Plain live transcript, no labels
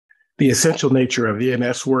The essential nature of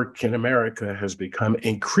EMS work in America has become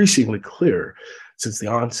increasingly clear since the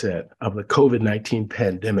onset of the COVID-19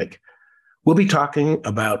 pandemic. We'll be talking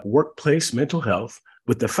about workplace mental health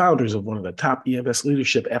with the founders of one of the top EMS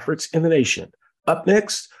leadership efforts in the nation. Up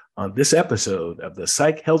next on this episode of the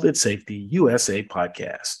Psych Health and Safety USA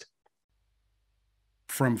podcast.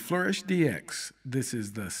 From Flourish DX, this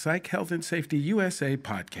is the Psych Health and Safety USA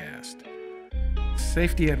podcast.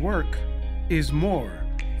 Safety at work is more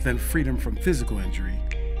than freedom from physical injury.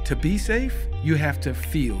 To be safe, you have to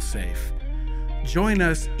feel safe. Join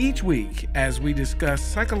us each week as we discuss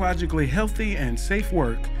psychologically healthy and safe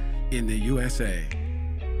work in the USA.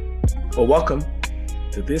 Well, welcome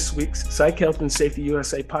to this week's Psych Health and Safety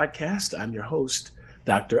USA podcast. I'm your host,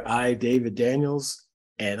 Dr. I. David Daniels,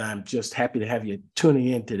 and I'm just happy to have you tuning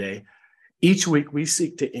in today. Each week, we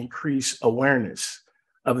seek to increase awareness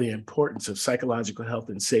of the importance of psychological health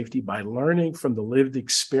and safety by learning from the lived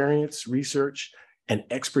experience, research, and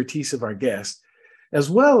expertise of our guests, as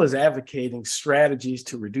well as advocating strategies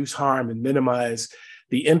to reduce harm and minimize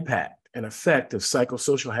the impact and effect of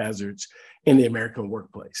psychosocial hazards in the American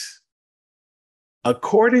workplace.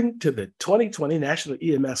 According to the 2020 National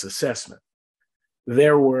EMS Assessment,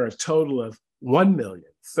 there were a total of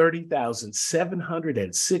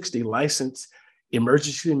 1,030,760 licensed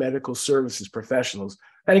emergency medical services professionals.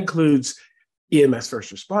 That includes EMS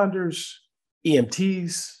first responders,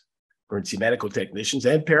 EMTs, emergency medical technicians,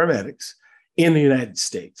 and paramedics in the United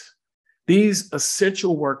States. These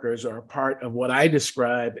essential workers are a part of what I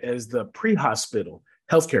describe as the pre-hospital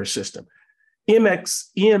healthcare system.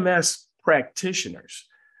 EMS practitioners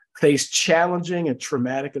face challenging and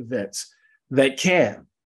traumatic events that can,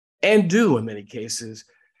 and do in many cases,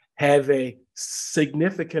 have a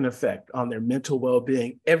significant effect on their mental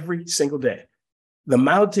well-being every single day. The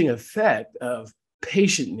mounting effect of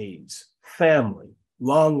patient needs, family,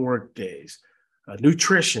 long work days,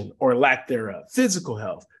 nutrition or lack thereof, physical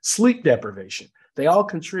health, sleep deprivation, they all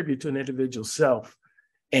contribute to an individual's self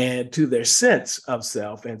and to their sense of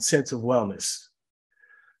self and sense of wellness.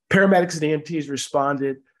 Paramedics and EMTs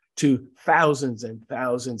responded to thousands and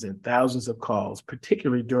thousands and thousands of calls,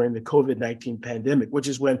 particularly during the COVID-19 pandemic, which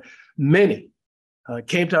is when many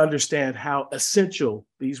came to understand how essential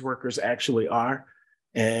these workers actually are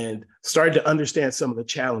and started to understand some of the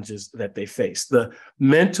challenges that they face. The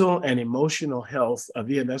mental and emotional health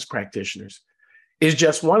of EMS practitioners is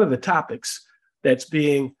just one of the topics that's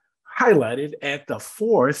being highlighted at the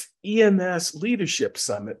 4th EMS Leadership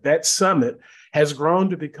Summit. That summit has grown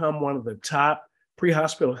to become one of the top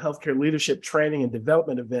pre-hospital healthcare leadership training and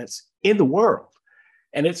development events in the world.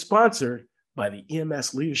 And it's sponsored by the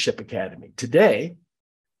EMS Leadership Academy. Today,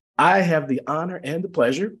 I have the honor and the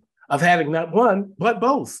pleasure of having not one, but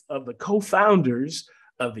both of the co-founders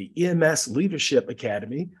of the EMS Leadership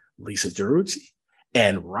Academy, Lisa Gurruzzi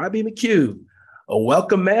and Robbie MacCue.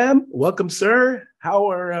 Welcome, ma'am. Welcome, sir.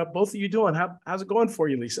 How are both of you doing? How's it going for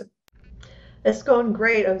you, Lisa? It's going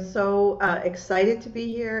great. I'm so excited to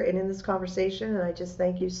be here and in this conversation. And I just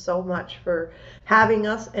thank you so much for having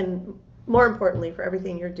us and more importantly, for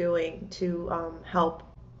everything you're doing to help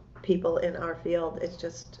people in our field. It's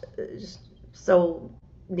just so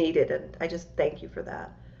needed. And I just thank you for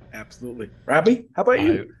that. Absolutely. Robbie, how about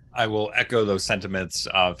you? I will echo those sentiments.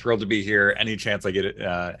 Thrilled to be here. Anytime I get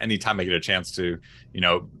a chance to,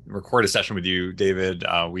 record a session with you, David,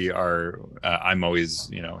 I'm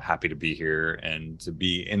always, happy to be here and to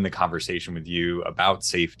be in the conversation with you about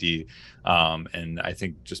safety. And I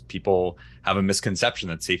think just people have a misconception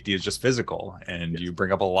that safety is just physical. And you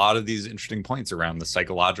bring up a lot of these interesting points around the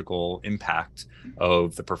psychological impact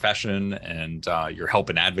of the profession, and your help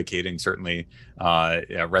in advocating certainly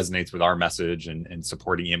resonates with our message and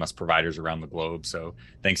supporting EMS providers around the globe. So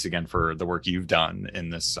thanks again for the work you've done in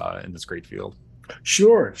this great field.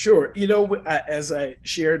 Sure. As I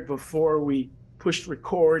shared before we pushed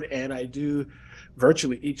record, and I do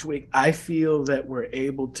virtually each week, I feel that we're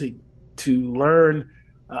able to learn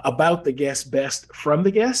about the guest best from the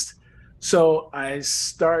guest. So I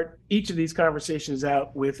start each of these conversations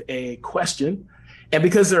out with a question. And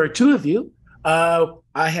because there are two of you, I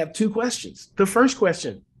have two questions. The first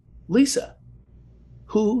question, Lisa,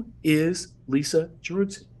 who is Lisa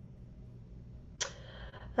Giruzzi?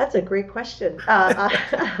 That's a great question.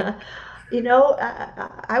 I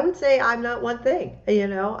would say I'm not one thing.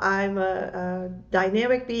 I'm a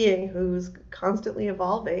dynamic being who's constantly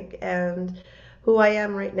evolving, and who I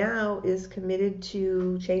am right now is committed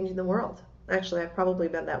to changing the world. Actually, I've probably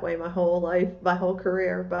been that way my whole life, my whole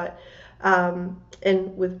career. But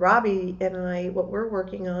and with Robbie and I, what we're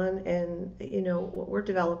working on and what we're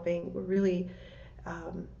developing, we're really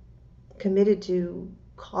committed to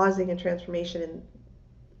causing a transformation in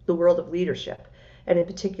the world of leadership, and in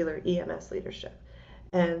particular EMS leadership.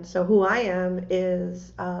 And so who I am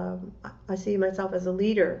is, I see myself as a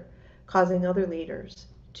leader, causing other leaders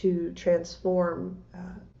to transform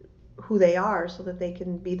who they are so that they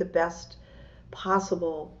can be the best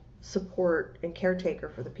possible support and caretaker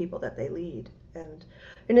for the people that they lead. And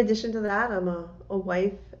in addition to that, I'm a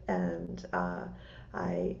wife, and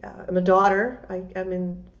I am a daughter. I'm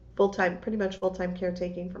in pretty much full-time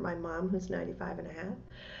caretaking for my mom, who's 95 and a half.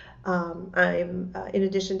 I'm, in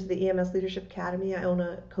addition to the EMS Leadership Academy, I own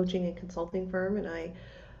a coaching and consulting firm, and I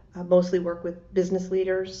mostly work with business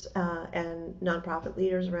leaders and nonprofit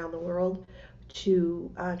leaders around the world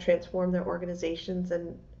to transform their organizations.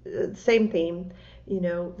 And same theme,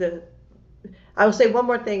 I will say one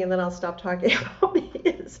more thing and then I'll stop talking about me,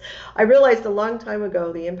 is I realized a long time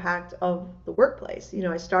ago the impact of the workplace.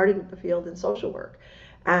 I started in the field in social work,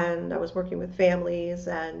 and I was working with families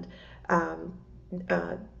and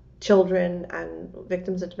children and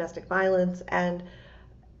victims of domestic violence, and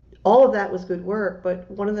all of that was good work. But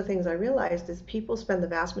one of the things I realized is people spend the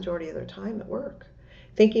vast majority of their time at work,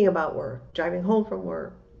 thinking about work, driving home from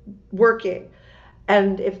work, working.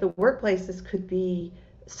 And if the workplaces could be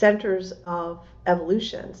centers of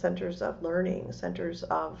evolution, centers of learning, centers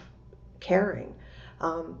of caring,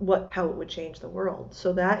 how it would change the world.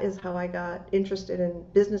 So that is how I got interested in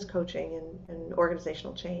business coaching and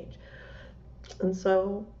organizational change. And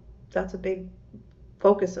so that's a big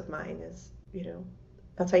focus of mine, is,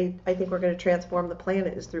 that's how I think we're going to transform the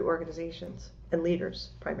planet, is through organizations and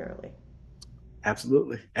leaders primarily.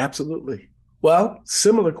 Absolutely. Absolutely. Well,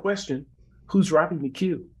 similar question. Who's Robbie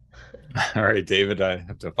MacCue? All right, David, I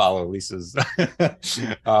have to follow Lisa's.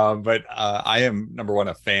 But I am, number one,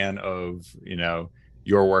 a fan of,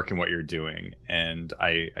 your work and what you're doing. And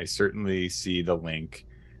I certainly see the link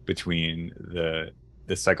between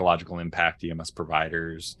the psychological impact EMS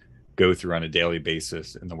providers go through on a daily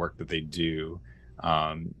basis in the work that they do,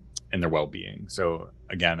 and their well-being. So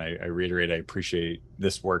again, I reiterate, I appreciate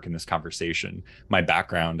this work and this conversation. My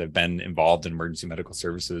background, I've been involved in emergency medical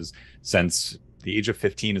services since the age of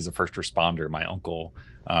 15 as a first responder. My uncle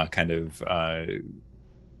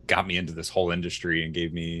got me into this whole industry and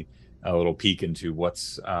gave me a little peek into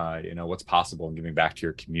what's possible in giving back to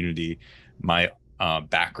your community. My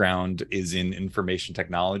background is in information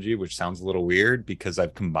technology, which sounds a little weird because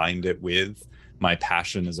I've combined it with my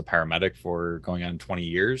passion as a paramedic for going on 20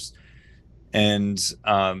 years. And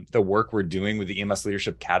the work we're doing with the EMS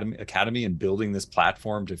Leadership Academy and building this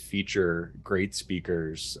platform to feature great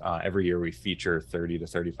speakers. Every year we feature 30 to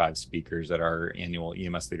 35 speakers at our annual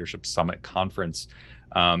EMS Leadership Summit conference.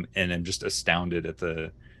 And I'm just astounded at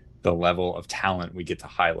the level of talent we get to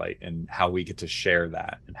highlight and how we get to share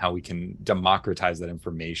that and how we can democratize that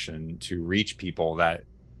information to reach people that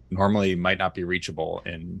normally might not be reachable.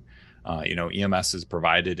 And EMS is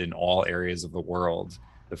provided in all areas of the world.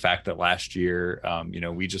 The fact that last year,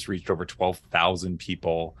 we just reached over 12,000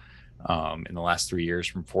 people in the last 3 years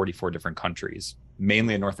from 44 different countries,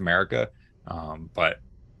 mainly in North America, but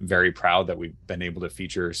very proud that we've been able to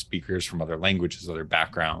feature speakers from other languages, other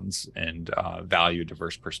backgrounds, and value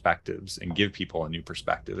diverse perspectives and give people a new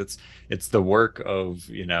perspective. It's the work of,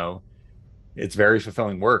 it's very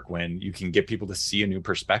fulfilling work when you can get people to see a new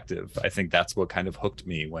perspective. I think that's what kind of hooked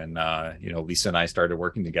me when, Lisa and I started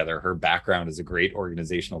working together. Her background is a great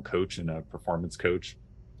organizational coach and a performance coach.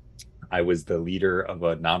 I was the leader of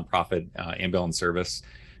a nonprofit ambulance service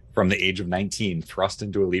from the age of 19, thrust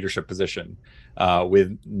into a leadership position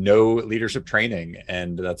with no leadership training.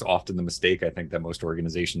 And that's often the mistake I think that most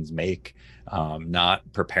organizations make, not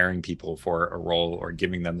preparing people for a role or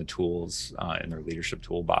giving them the tools in their leadership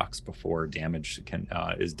toolbox before damage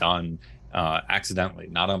is done accidentally,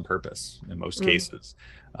 not on purpose in most cases.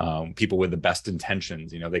 People with the best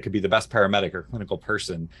intentions, they could be the best paramedic or clinical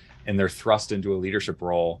person, and they're thrust into a leadership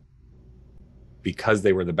role because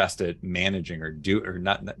they were the best at managing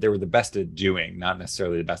they were the best at doing, not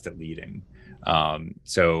necessarily the best at leading.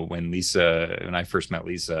 So when I first met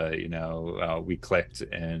Lisa, we clicked,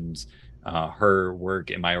 and her work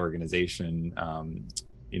in my organization,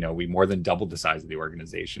 we more than doubled the size of the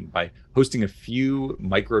organization by hosting a few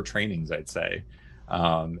micro trainings, I'd say.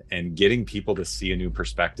 And getting people to see a new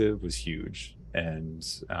perspective was huge. And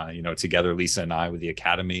together, Lisa and I, with the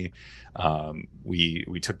Academy,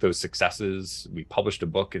 we took those successes, we published a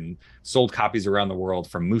book and sold copies around the world,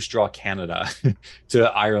 from Moose Jaw, Canada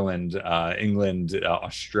to Ireland, England,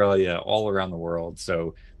 Australia, all around the world.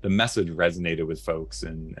 So the message resonated with folks,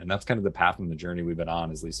 and that's kind of the path and the journey we've been on,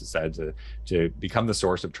 as Lisa said, to become the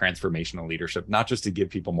source of transformational leadership, not just to give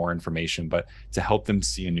people more information, but to help them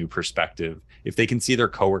see a new perspective. If they can see their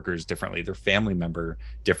coworkers differently, their family member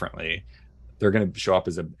differently, they're going to show up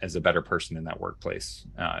as a better person in that workplace,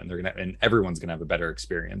 and everyone's going to have a better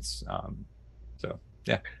experience. So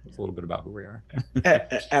yeah, it's a little bit about who we are.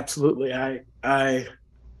 Absolutely.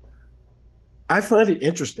 I find it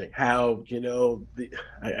interesting how,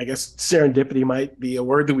 I guess serendipity might be a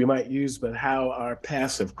word that we might use, but how our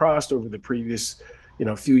paths have crossed over the previous,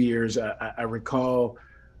 few years. I recall,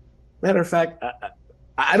 matter of fact,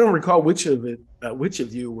 I don't recall which of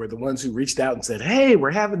you were the ones who reached out and said, "Hey,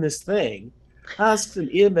 we're having this thing. It's an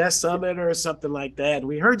EMS Summit or something like that.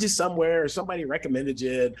 We heard you somewhere, or somebody recommended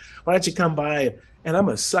you. Why don't you come by?" And I'm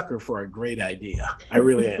a sucker for a great idea. I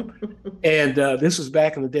really am. And this was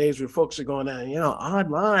back in the days where folks are going on,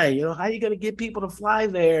 online. How are you going to get people to fly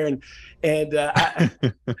there? And I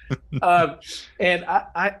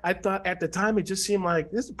thought at the time it just seemed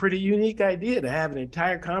like this is a pretty unique idea to have an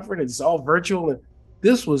entire conference. It's all virtual. And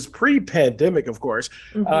this was pre-pandemic, of course.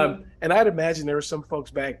 Mm-hmm. And I'd imagine there were some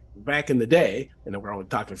folks back in the day, and we're only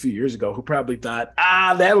talking a few years ago, who probably thought,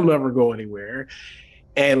 that'll never go anywhere.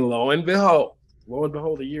 And lo and behold,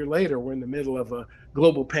 a year later, we're in the middle of a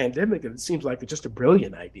global pandemic, and it seems like it's just a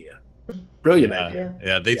brilliant idea.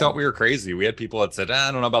 Yeah, they thought we were crazy. We had people that said,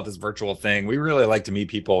 I don't know about this virtual thing. We really like to meet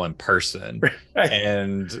people in person. Right.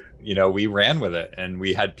 And, we ran with it. And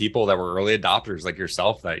we had people that were early adopters like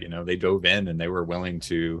yourself that, they dove in and they were willing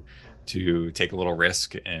to take a little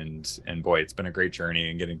risk. And boy, it's been a great journey,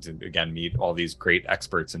 and getting to, again, meet all these great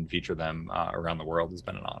experts and feature them around the world has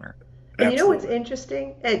been an honor. And what's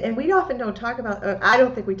interesting, and we often don't talk about, I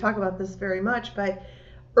don't think we talk about this very much, but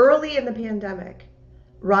early in the pandemic,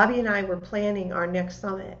 Robbie and I were planning our next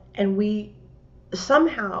summit, and we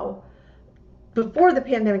somehow, before the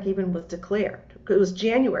pandemic even was declared, it was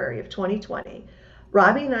January of 2020,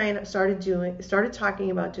 Robbie and I started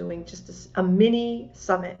talking about doing just a mini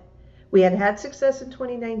summit. We had success in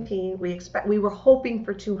 2019. We were hoping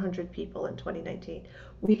for 200 people in 2019.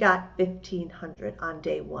 We got 1,500 on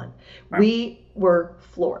day one. Wow. We were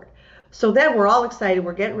floored. So then we're all excited.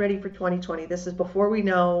 We're getting ready for 2020. This is before we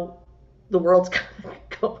know the world's going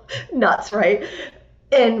to go nuts, right?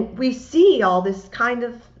 And we see all this kind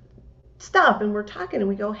of stuff, and we're talking, and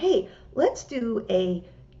we go, hey, let's do a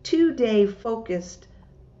 2-day focused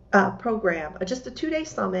program, just a 2-day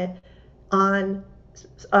summit on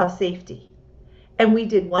safety. And we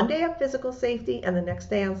did one day on physical safety and the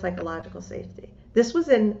next day on psychological safety. This was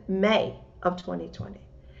in May of 2020.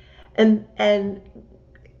 And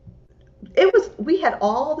we had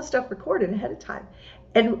all the stuff recorded ahead of time.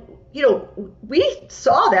 And, we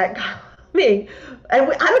saw that coming,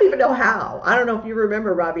 and I don't even know how. I don't know if you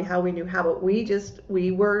remember, Robbie, how we knew how, but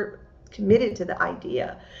we were committed to the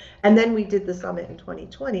idea. And then we did the summit in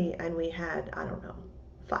 2020, and we had,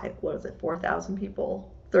 4,000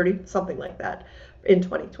 people, 30, something like that in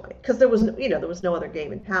 2020. Because there was no other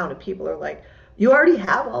game in town, and people are like, you already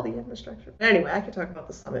have all the infrastructure. Anyway, I could talk about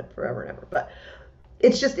the summit forever and ever, but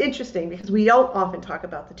it's just interesting because we don't often talk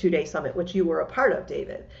about the 2-day summit, which you were a part of,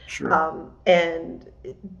 David. Sure.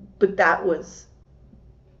 But that was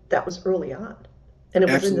early on, and it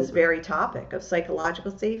was in this very topic of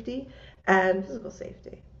psychological safety and physical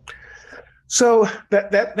safety. So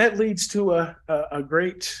that leads to a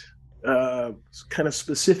great kind of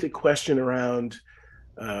specific question around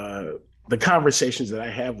the conversations that I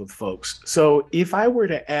have with folks. So if I were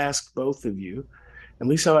to ask both of you, at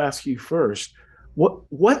least I'll ask you first,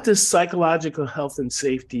 what does psychological health and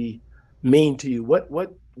safety mean to you?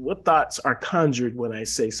 What thoughts are conjured when I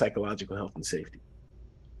say psychological health and safety?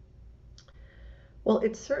 Well,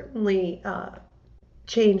 it's certainly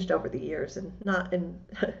changed over the years, and not in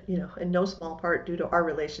no small part due to our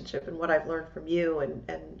relationship and what I've learned from you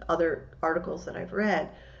and other articles that I've read.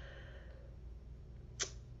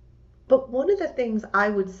 But one of the things I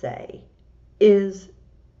would say is,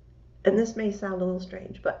 and this may sound a little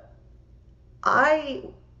strange, but I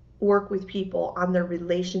work with people on their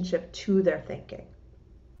relationship to their thinking.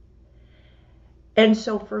 And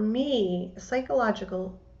so for me,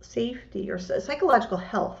 psychological safety or psychological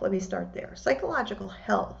health, let me start there. Psychological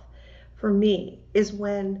health for me is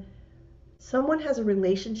when someone has a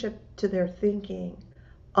relationship to their thinking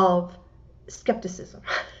of skepticism.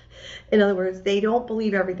 In other words, they don't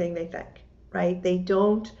believe everything they think, right? They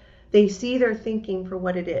don't They see their thinking for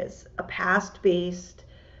what it is, a past-based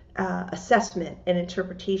assessment and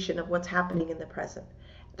interpretation of what's happening in the present.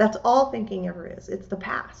 That's all thinking ever is. It's the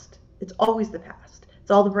past. It's always the past.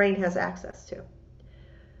 It's all the brain has access to.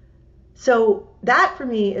 So that for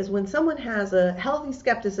me is when someone has a healthy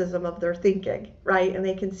skepticism of their thinking, right? And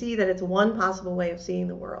they can see that it's one possible way of seeing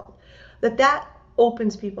the world, that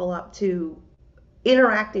opens people up to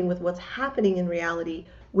interacting with what's happening in reality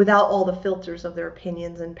without all the filters of their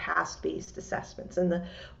opinions and past-based assessments and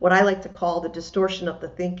what I like to call the distortion of the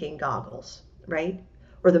thinking goggles, right?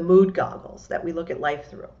 Or the mood goggles that we look at life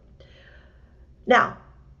through. Now,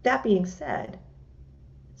 that being said,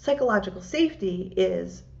 psychological safety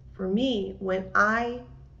is, for me, when I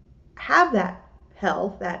have that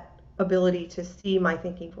health, that ability to see my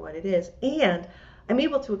thinking for what it is, and I'm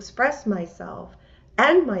able to express myself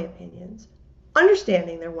and my opinions,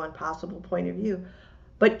 understanding their one possible point of view,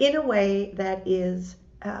 but in a way that is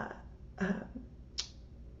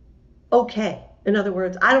okay. In other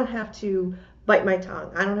words, I don't have to bite my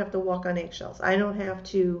tongue. I don't have to walk on eggshells. I don't have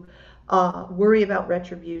to worry about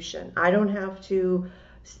retribution. I don't have to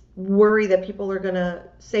worry that people are going to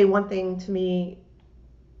say one thing to me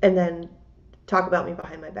and then talk about me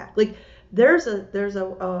behind my back. Like there's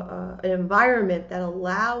an environment that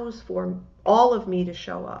allows for all of me to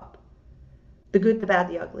show up, the good, the bad,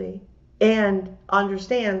 the ugly, and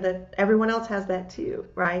understand that everyone else has that too,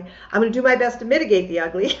 right? I'm going to do my best to mitigate the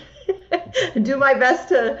ugly and do my best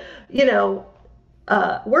to,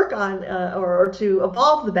 work on or to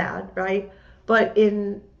evolve the bad, right? But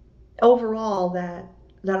in overall that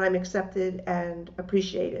I'm accepted and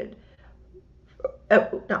appreciated.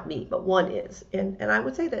 Not me, but one is. And I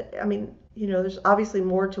would say that, there's obviously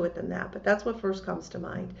more to it than that, but that's what first comes to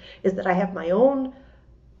mind, is that I have my own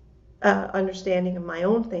understanding of my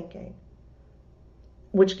own thinking,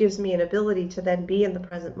 which gives me an ability to then be in the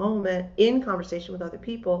present moment in conversation with other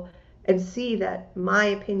people and see that my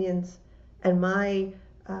opinions and my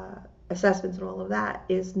assessments and all of that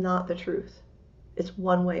is not the truth. It's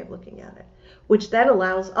one way of looking at it, which then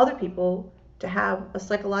allows other people to have a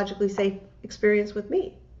psychologically safe experience with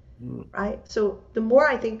me, right? So the more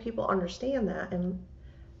I think people understand that, and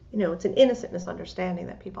it's an innocent misunderstanding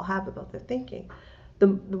that people have about their thinking, the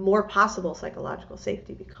more possible psychological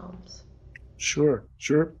safety becomes. Sure.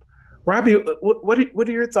 Robbie, what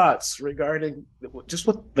are your thoughts regarding just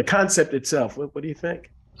what the concept itself? What do you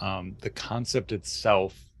think? The concept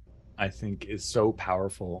itself, I think, is so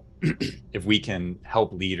powerful if we can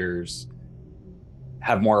help leaders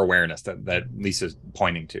have more awareness that Lisa's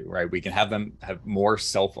pointing to, right? We can have them have more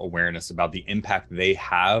self-awareness about the impact they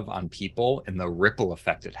have on people and the ripple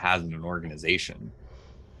effect it has in an organization.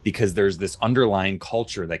 Because there's this underlying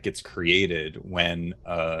culture that gets created when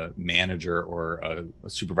a manager or a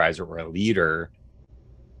supervisor or a leader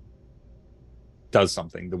does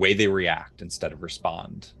something, the way they react instead of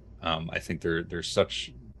respond. I think there's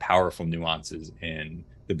such powerful nuances in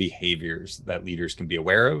the behaviors that leaders can be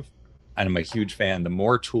aware of. And I'm a huge fan. The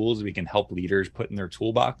more tools we can help leaders put in their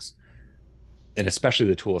toolbox, and especially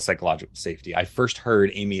the tool of psychological safety. I first heard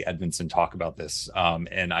Amy Edmondson talk about this,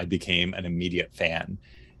 and I became an immediate fan.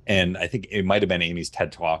 And I think it might have been Amy's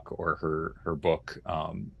TED Talk or her book,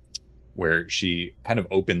 where she kind of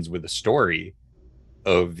opens with a story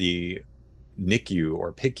of the NICU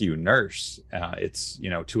or PICU nurse. It's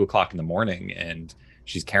 2:00 in the morning, and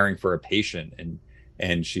she's caring for a patient,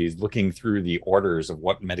 and she's looking through the orders of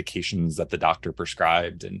what medications that the doctor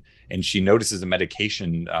prescribed, and she notices a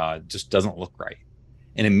medication just doesn't look right.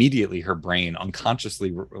 And immediately her brain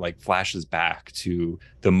unconsciously flashes back to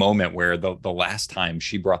the moment where the last time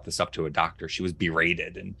she brought this up to a doctor, she was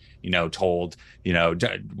berated and, told,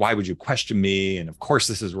 why would you question me? And of course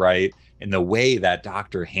this is right. And the way that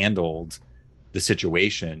doctor handled the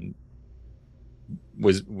situation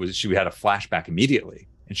was she had a flashback immediately.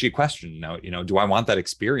 And she questioned, do I want that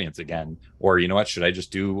experience again? Or, what, should I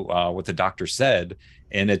just do what the doctor said?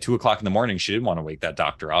 And at 2:00 in the morning, she didn't want to wake that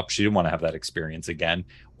doctor up. She didn't want to have that experience again.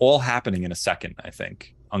 All happening in a second, I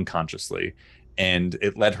think, unconsciously. And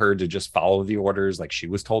it led her to just follow the orders like she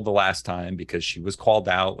was told the last time, because she was called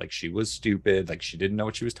out, like she was stupid, like she didn't know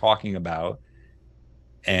what she was talking about.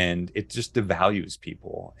 And it just devalues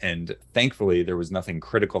people. And thankfully, there was nothing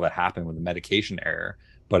critical that happened with the medication error,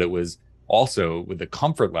 but it was also with the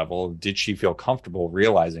comfort level. Did she feel comfortable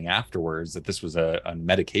realizing afterwards that this was a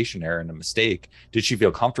medication error and a mistake? Did she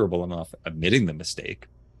feel comfortable enough admitting the mistake?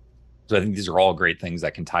 So I think these are all great things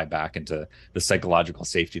that can tie back into the psychological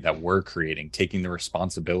safety that we're creating, taking the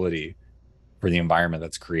responsibility for the environment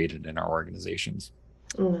that's created in our organizations.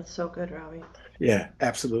 That's so good, Robbie. Yeah,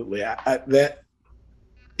 absolutely. That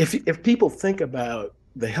if people think about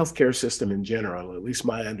the healthcare system in general, at least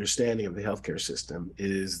my understanding of the healthcare system,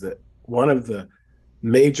 is that one of the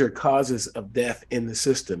major causes of death in the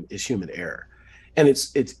system is human error. And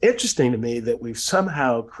it's interesting to me that we've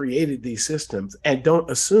somehow created these systems and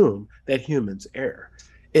don't assume that humans err.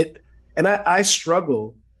 I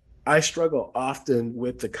struggle often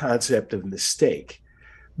with the concept of mistake,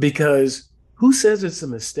 because who says it's a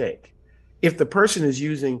mistake? If the person is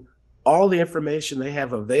using all the information they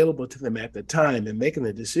have available to them at the time and making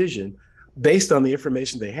the decision based on the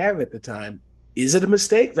information they have at the time, is it a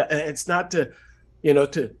mistake? It's not to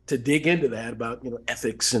dig into that about,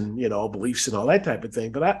 ethics and, beliefs and all that type of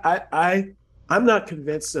thing. But I'm not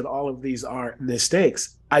convinced that all of these are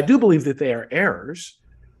mistakes. I do believe that they are errors,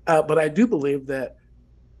 but I do believe that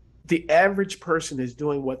the average person is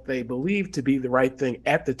doing what they believe to be the right thing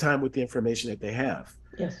at the time with the information that they have.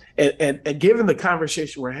 Yes. And given the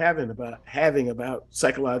conversation we're having about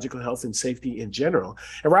psychological health and safety in general,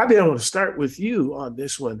 and Robbie, I want to start with you on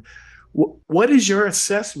this one. What is your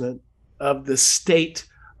assessment of the state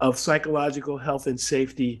of psychological health and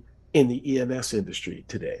safety in the EMS industry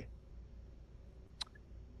today?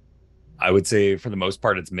 I would say for the most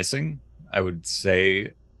part, it's missing. I would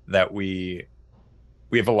say that we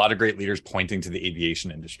have a lot of great leaders pointing to the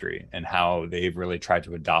aviation industry and how they've really tried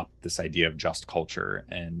to adopt this idea of just culture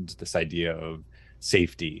and this idea of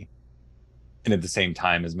safety. And at the same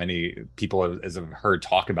time, as many people as I've heard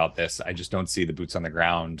talk about this, I just don't see the boots on the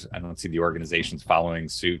ground. I don't see the organizations following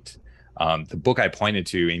suit. The book I pointed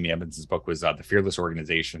to, Amy Edmonds' book, was The Fearless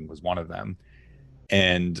Organization, was one of them.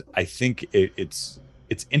 And I think it's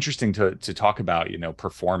interesting to talk about,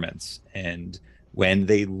 performance. And when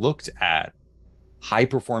they looked at high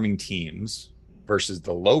performing teams versus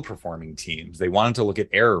the low performing teams, they wanted to look at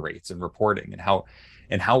error rates and reporting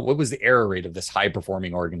and what was the error rate of this high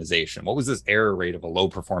performing organization? What was this error rate of a low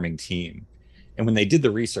performing team? And when they did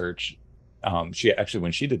the research, when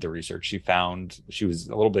she did the research, she found she was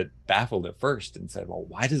a little bit baffled at first and said, well,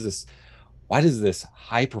 why does this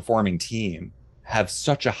high performing team have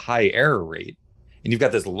such a high error rate? And you've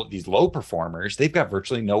got these low performers, they've got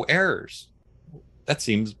virtually no errors. That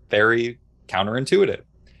seems very counterintuitive.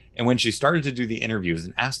 And when she started to do the interviews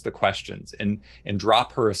and ask the questions and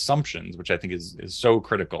drop her assumptions, which I think is so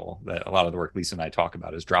critical, that a lot of the work Lisa and I talk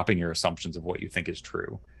about is dropping your assumptions of what you think is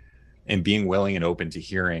true and being willing and open to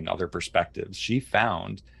hearing other perspectives, she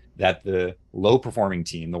found that the low performing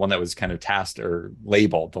team, the one that was kind of tasked or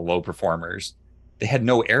labeled the low performers, they had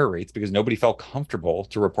no error rates because nobody felt comfortable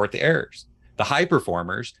to report the errors. The high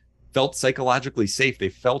performers felt psychologically safe. They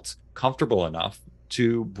felt comfortable enough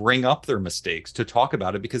to bring up their mistakes, to talk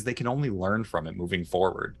about it, because they can only learn from it moving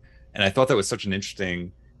forward. And I thought that was such an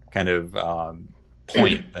interesting kind of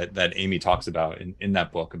point that Amy talks about in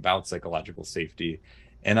that book about psychological safety.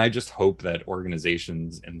 And I just hope that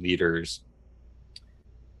organizations and leaders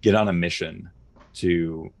get on a mission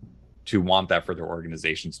to want that for their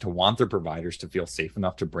organizations, to want their providers to feel safe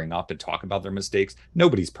enough to bring up and talk about their mistakes.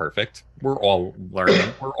 Nobody's perfect. We're all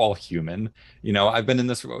learning. We're all human. I've been in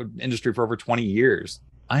this industry for over 20 years.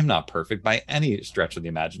 I'm not perfect by any stretch of the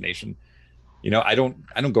imagination. I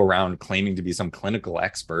don't go around claiming to be some clinical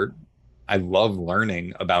expert. I love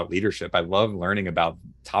learning about leadership. I love learning about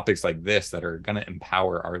topics like this that are going to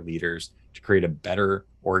empower our leaders to create a better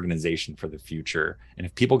organization for the future. And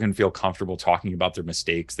if people can feel comfortable talking about their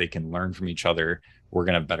mistakes, they can learn from each other, we're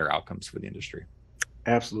going to have better outcomes for the industry.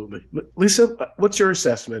 Absolutely. Lisa, what's your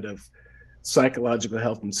assessment of psychological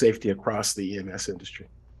health and safety across the EMS industry?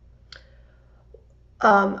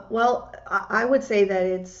 Well, I would say that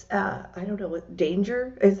it's, I don't know what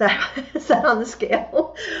danger is that, is that on the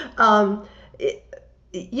scale? Only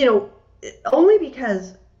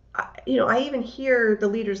because, I even hear the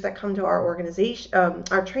leaders that come to our organization,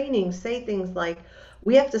 our training, say things like,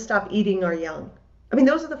 we have to stop eating our young. I mean,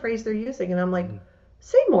 those are the phrases they're using. And I'm like,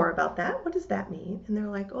 say more about that. What does that mean? And they're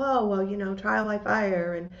like, oh, well, trial by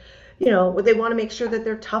fire. And, they want to make sure that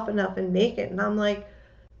they're tough enough and make it. And I'm like,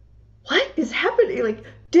 what is happening? Like,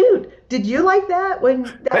 dude, did you like that when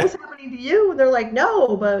that was happening to you? And they're like,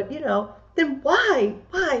 no, but, then why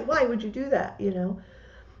would you do that?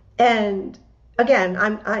 And again,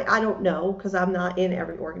 I don't know, because I'm not in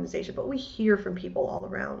every organization, but we hear from people all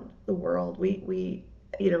around the world. We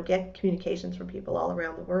get communications from people all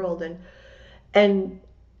around the world, and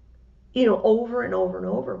over and over and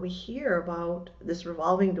over, we hear about this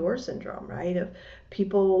revolving door syndrome, right? Of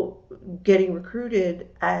people getting recruited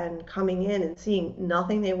and coming in and seeing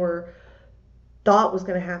nothing they thought was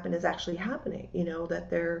going to happen is actually happening.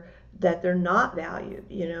 That they're not valued.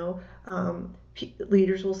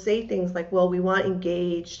 Leaders will say things like, well, we want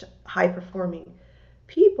engaged, high performing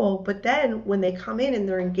people, but then when they come in and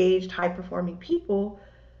they're engaged, high-performing people,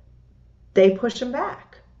 they push them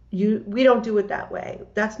back. We don't do it that way.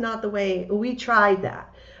 That's not the way. We tried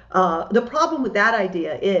that. The problem with that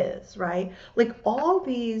idea is, right, like all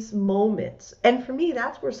these moments, and for me,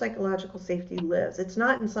 that's where psychological safety lives. It's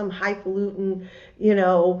not in some highfalutin,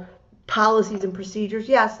 policies and procedures.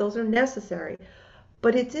 Yes, those are necessary,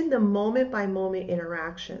 but it's in the moment by moment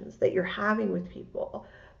interactions that you're having with people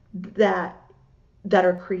that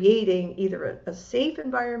are creating either a safe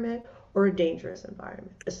environment or a dangerous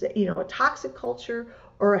environment, a toxic culture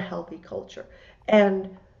or a healthy culture.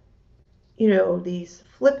 And these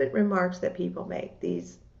flippant remarks that people make,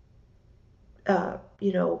 these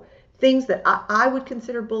things that I would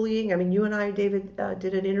consider bullying. I mean, you and I, David,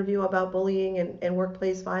 did an interview about bullying and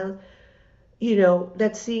workplace violence.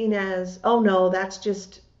 That's seen as, oh no, that's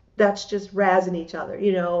just razzing each other,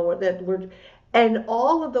 or that we're, and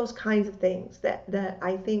all of those kinds of things that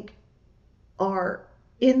I think are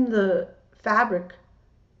in the fabric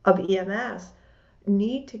of EMS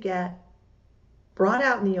need to get brought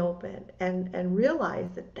out in the open and realize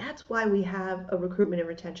that that's why we have a recruitment and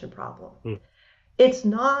retention problem. It's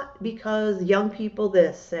not because young people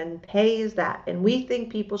this and pay is that, and we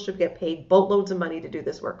think people should get paid boatloads of money to do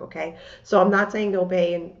this work, okay? So I'm not saying don't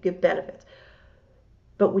pay and give benefits.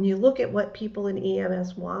 But when you look at what people in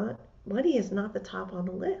EMS want, money is not the top on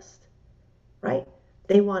the list, right?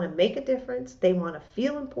 They want to make a difference. They want to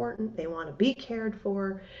feel important. They want to be cared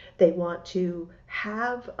for. They want to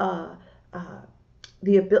have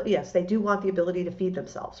the ability, yes, they do want the ability to feed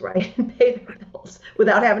themselves, right? And pay their bills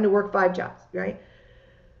without having to work 5 jobs, right?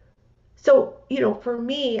 So, for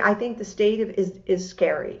me, I think the state is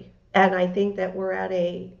scary. And I think that we're at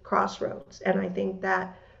a crossroads. And I think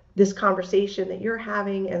that this conversation that you're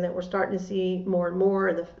having and that we're starting to see more and more,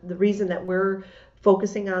 and the reason that we're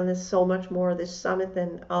focusing on this so much more, this summit,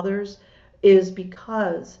 than others, is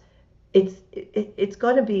because it's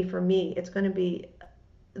going to be, for me, it's going to be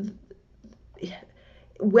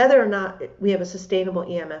whether or not we have a sustainable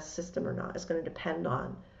EMS system or not is going to depend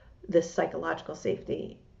on this psychological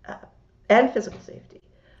safety and physical safety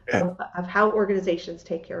of how organizations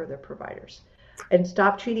take care of their providers, and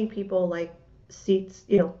stop treating people like seats,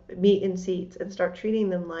 meat in seats, and start treating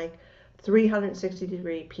them like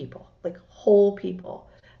 360-degree people, like whole people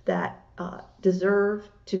that deserve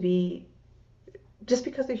to be, just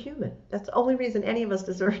because they're human. That's the only reason any of us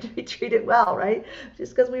deserve to be treated well, right?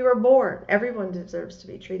 Just because we were born. Everyone deserves to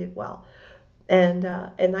be treated well. And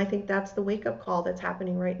I think that's the wake-up call that's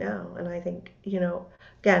happening right now. And I think,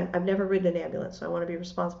 again, I've never ridden an ambulance, so I want to be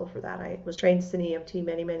responsible for that. I was trained as an EMT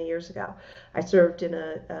many, many years ago. I served in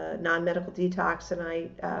a non-medical detox, and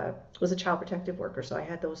I was a child protective worker, so I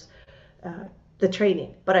had those the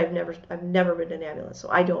training. But I've never ridden an ambulance, so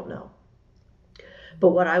I don't know. But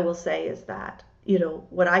what I will say is that,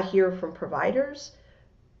 what I hear from providers,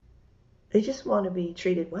 they just want to be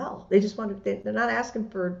treated well. They just want to, they're not asking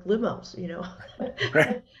for limos,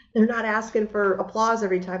 Right. They're not asking for applause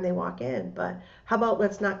every time they walk in, but how about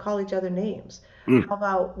let's not call each other names? How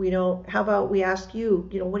about we ask you,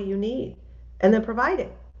 what do you need? And then provide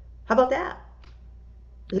it. How about that?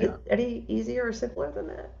 Is it any easier or simpler than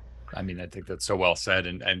that? I mean, I think that's so well said,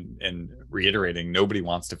 and reiterating, nobody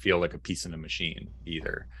wants to feel like a piece in a machine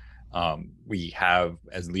either. We have,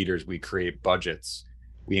 as leaders, we create budgets.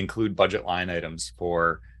 We include budget line items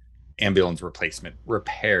for ambulance replacement,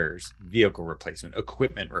 repairs, vehicle replacement,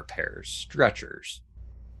 equipment repairs, stretchers.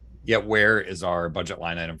 Yet where is our budget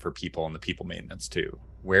line item for people and the people maintenance too?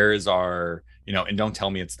 Where is our, and don't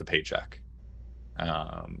tell me it's the paycheck.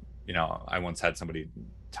 I once had somebody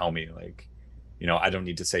tell me, like, I don't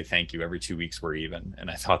need to say thank you every 2 weeks, we're even. And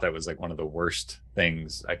I thought that was like one of the worst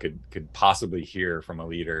things I could possibly hear from a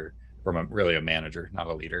leader, from a manager, not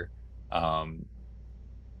a leader,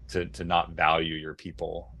 to not value your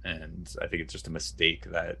people. And I think it's just a mistake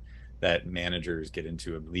that managers get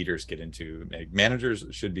into and leaders get into. Managers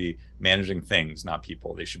should be managing things, not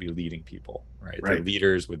people. They should be leading people, right? They're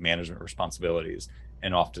leaders with management responsibilities.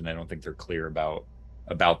 And often I don't think they're clear about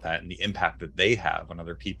that and the impact that they have on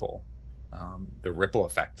other people. The ripple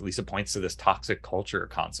effect. Lisa points to this toxic culture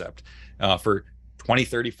concept. For 20,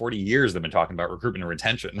 30, 40 years, they've been talking about recruitment and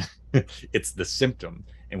retention. It's the symptom.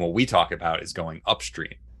 And what we talk about is going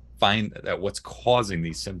upstream. Find that what's causing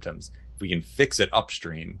these symptoms. If we can fix it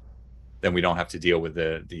upstream, then we don't have to deal with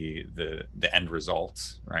the end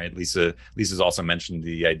results, right? Lisa's also mentioned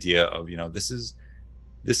the idea of,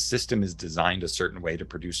 this system is designed a certain way to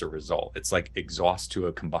produce a result. It's like exhaust to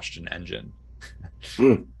a combustion engine.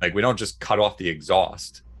 Like, we don't just cut off the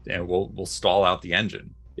exhaust and we'll stall out the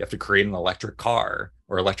engine. You have to create an electric car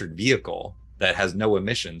or electric vehicle that has no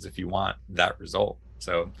emissions if you want that result.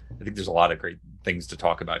 So I think there's a lot of great things to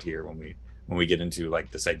talk about here when we get into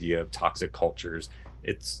like this idea of toxic cultures.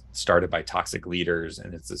 It's started by toxic leaders,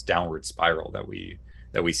 and it's this downward spiral that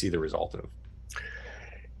we see the result of.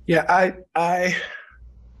 Yeah, I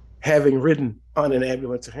having ridden on an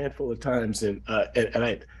ambulance a handful of times, and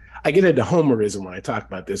I get into homerism when I talk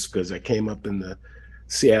about this, because I came up in the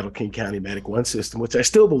Seattle King County Medic One system, which I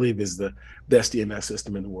still believe is the best EMS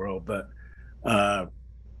system in the world. But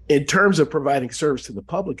in terms of providing service to the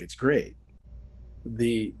public, it's great.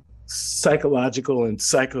 The psychological and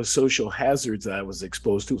psychosocial hazards that I was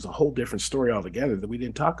exposed to was a whole different story altogether that we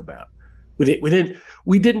didn't talk about.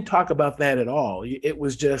 We didn't talk about that at all. It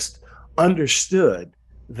was just understood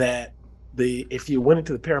that if you went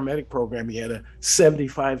into the paramedic program, you had a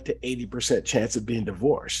 75 to 80% chance of being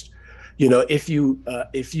divorced. You know, if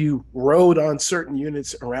you rode on certain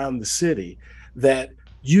units around the city, that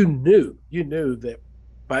you knew that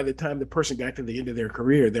by the time the person got to the end of their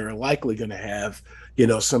career, they're likely going to have, you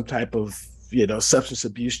know, some type of, you know, substance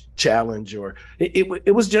abuse challenge, or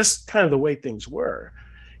it was just kind of the way things were.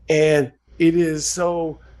 And it is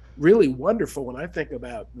so really wonderful when I think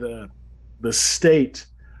about the state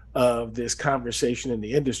of this conversation in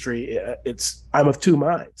the industry. I'm of two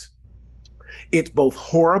minds. It's both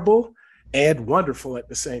horrible and wonderful at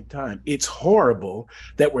the same time. It's horrible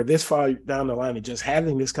that we're this far down the line of just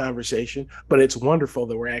having this conversation, but it's wonderful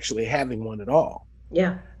that we're actually having one at all.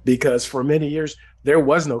 Yeah. Because for many years, there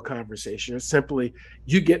was no conversation. It's simply,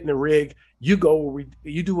 you get in the rig, you go,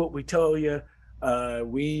 you do what we tell you.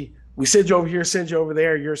 We send you over here, send you over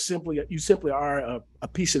there. You simply are a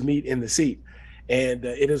piece of meat in the seat. And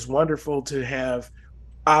it is wonderful to have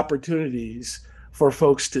opportunities for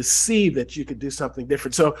folks to see that you could do something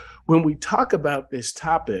different. So when we talk about this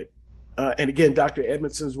topic, and again, Dr.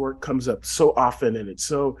 Edmondson's work comes up so often, and it's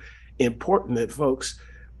so important that folks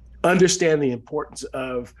understand the importance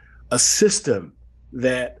of a system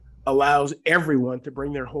that allows everyone to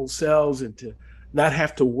bring their whole selves and to not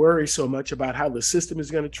have to worry so much about how the system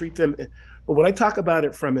is going to treat them. But when I talk about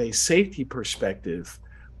it from a safety perspective,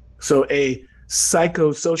 so a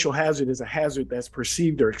psychosocial hazard is a hazard that's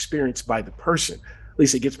perceived or experienced by the person. At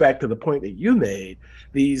least it gets back to the point that you made.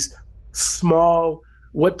 These small,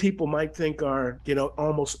 what people might think are, you know,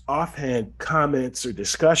 almost offhand comments or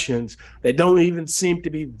discussions that don't even seem to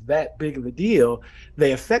be that big of a deal,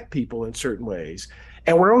 they affect people in certain ways.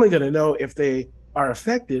 And we're only going to know if they are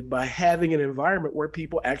affected by having an environment where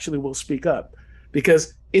people actually will speak up,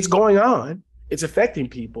 because it's going on, it's affecting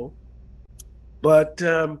people, but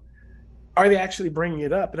are they actually bringing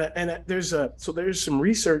it up? And there's some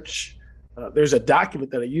research. There's a document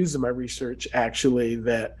that I use in my research actually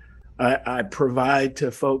that I provide to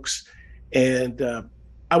folks, and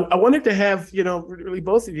I wanted to have, you know, really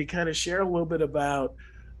both of you kind of share a little bit about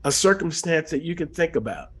a circumstance that you can think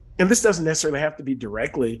about. And this doesn't necessarily have to be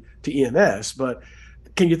directly to EMS, but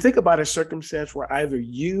can you think about a circumstance where either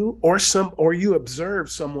you or you observe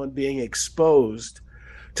someone being exposed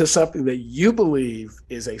to something that you believe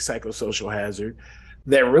is a psychosocial hazard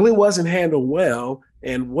that really wasn't handled well,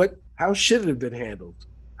 and how should it have been handled?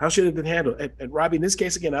 How should it have been handled? And Robbie, in this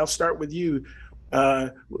case, again, I'll start with you.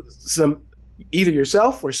 Either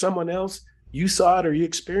yourself or someone else, you saw it or you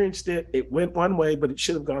experienced it. It went one way, but it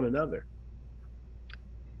should have gone another.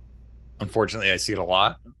 Unfortunately, I see it a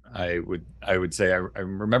lot. I would say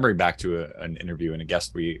I'm remembering back to an interview and a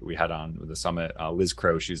guest we had on with the summit, Liz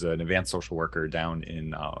Crow. She's an advanced social worker down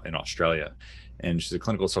in Australia, and she's a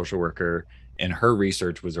clinical social worker. And her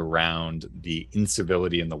research was around the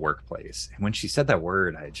incivility in the workplace. And when she said that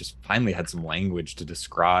word, I just finally had some language to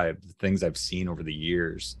describe the things I've seen over the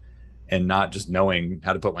years, and not just knowing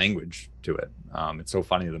how to put language to it. It's so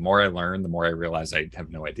funny. The more I learn, the more I realize I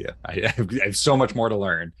have no idea. I have so much more to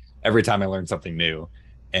learn every time I learn something new.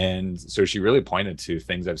 And so she really pointed to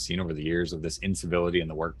things I've seen over the years of this incivility in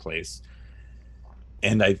the workplace.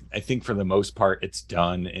 And I think for the most part, it's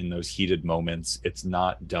done in those heated moments. It's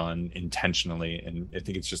not done intentionally. And I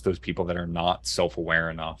think it's just those people that are not self-aware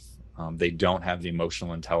enough. They don't have the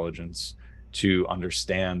emotional intelligence to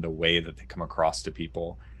understand the way that they come across to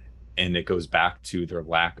people. And it goes back to their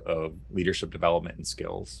lack of leadership development and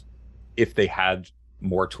skills. If they had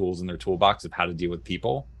more tools in their toolbox of how to deal with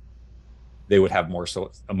people, they would have more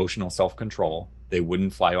emotional self-control. They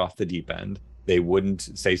wouldn't fly off the deep end. They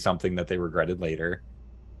wouldn't say something that they regretted later.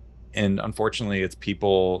 And unfortunately, it's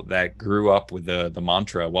people that grew up with the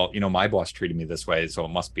mantra, well, you know, my boss treated me this way, so it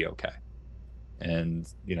must be okay. And,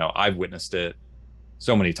 you know, I've witnessed it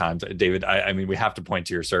so many times. David, I mean, we have to point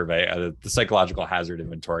to your survey, the psychological hazard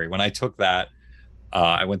inventory. When I took that,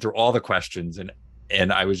 I went through all the questions, and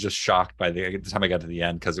And I was just shocked by the time I got to the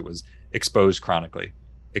end, because it was exposed chronically,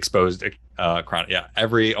 chronic.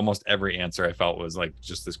 Yeah, almost every answer I felt was like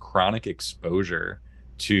just this chronic exposure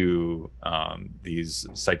to these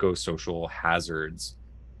psychosocial hazards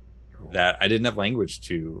that I didn't have language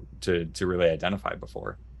to really identify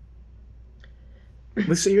before.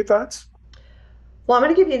 Lisa, your thoughts? Well, I'm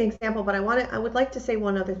going to give you an example, but I would like to say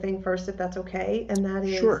one other thing first, if that's okay, and that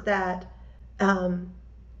is Sure. that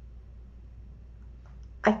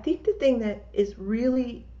I think the thing that is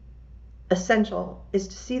really essential is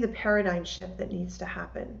to see the paradigm shift that needs to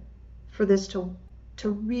happen for this to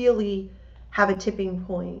really have a tipping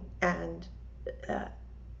point and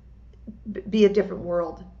be a different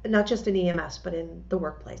world, not just in EMS, but in the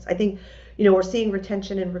workplace. I think, we're seeing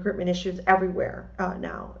retention and recruitment issues everywhere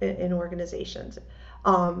now in organizations.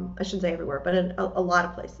 I shouldn't say everywhere, but in a lot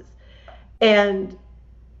of places. And,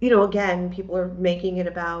 again, people are making it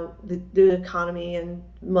about the economy and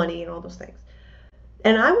money and all those things.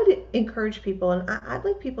 And I would encourage people, and I'd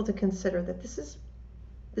like people to consider that this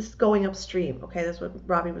is going upstream. Okay, that's what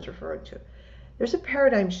Robbie was referring to. There's a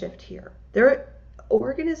paradigm shift here.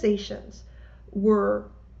 Organizations were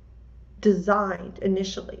designed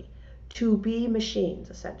initially to be machines,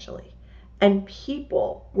 essentially, and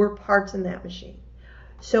people were parts in that machine.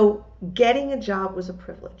 So getting a job was a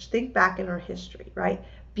privilege. Think back in our history, right?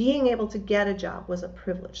 Being able to get a job was a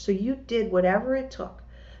privilege. So you did whatever it took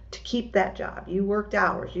to keep that job. You worked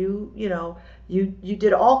hours, you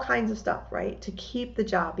did all kinds of stuff, right, to keep the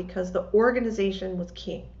job, because the organization was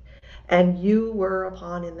king and you were a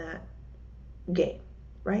pawn in that game,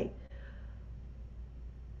 right?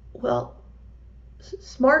 Well,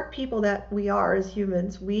 smart people that we are as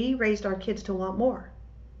humans, we raised our kids to want more,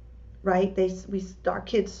 right? Our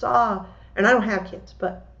kids saw, and I don't have kids,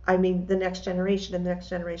 but I mean the next generation and the next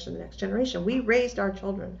generation, the next generation. We raised our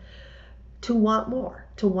children to want more,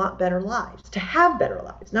 to want better lives, to have better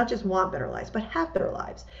lives, not just want better lives, but have better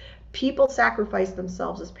lives. People sacrifice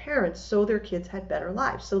themselves as parents so their kids had better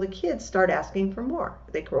lives. So the kids start asking for more.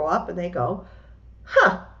 They grow up and they go,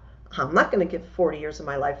 I'm not going to give 40 years of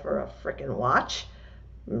my life for a freaking watch.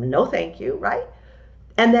 No, thank you, right?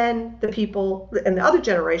 And then the people in the other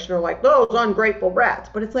generation are like, those ungrateful brats.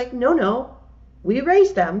 But it's like, no, we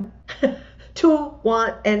raised them to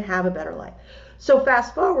want and have a better life. So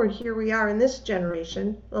fast forward, here we are in this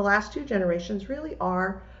generation. The last two generations really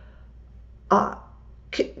are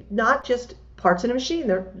not just parts in a machine.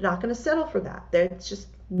 They're not going to settle for that. It's just,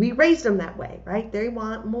 we raised them that way, right? They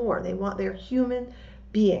want more. They're human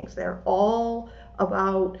beings. They're all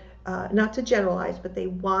about, not to generalize, but they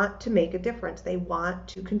want to make a difference. They want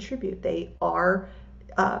to contribute. They are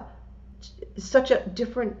such a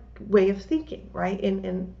different way of thinking, right?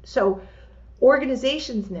 And so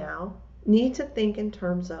organizations now need to think in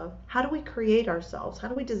terms of, how do we create ourselves? How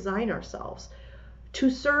do we design ourselves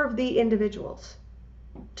to serve the individuals,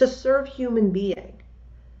 to serve human being?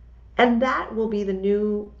 And that will be the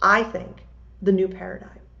new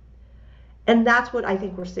paradigm. And that's what I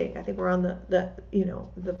think we're seeing. I think we're on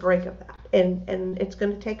the break of that. And it's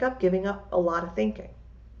going to giving up a lot of thinking.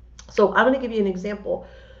 So I'm going to give you an example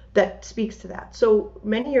that speaks to that. So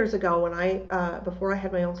many years ago, when before I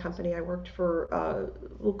had my own company, I worked for,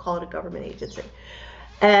 we'll call it a government agency.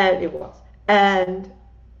 And it was. And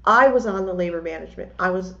I was on the labor management. I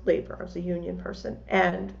was a union person.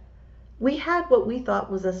 And we had what we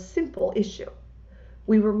thought was a simple issue.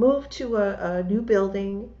 We were moved to a new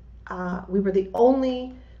building. We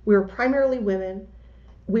were primarily women.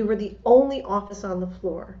 We were the only office on the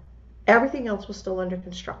floor. Everything else was still under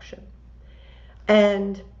construction.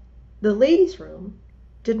 And the ladies' room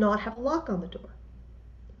did not have a lock on the door.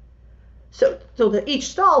 So each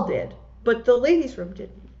stall did, but the ladies' room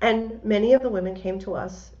didn't. And many of the women came to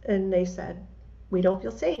us and they said, we don't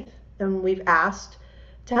feel safe. And we've asked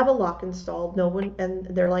to have a lock installed. And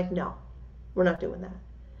they're like, no, we're not doing that.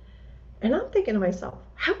 And I'm thinking to myself,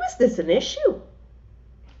 how is this an issue?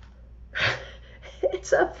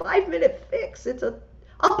 It's a 5-minute fix.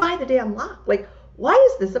 I'll buy the damn lock. Like, why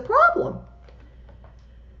is this a problem?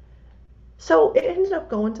 So it ended up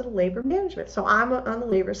going to the labor management. So I'm on the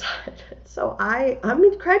labor side. So I'm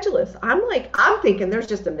incredulous. I'm thinking there's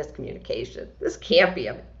just a miscommunication. This can't be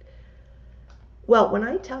Well, when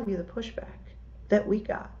I tell you the pushback that we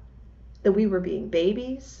got, that we were being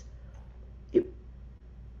babies,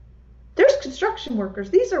 there's construction workers.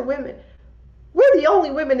 These are women. We're the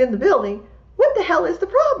only women in the building. What the hell is the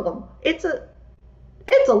problem? It's a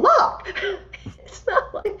lock. It's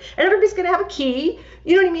not like, and everybody's going to have a key.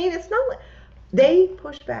 You know what I mean? It's not like, they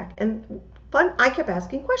pushed back. And I kept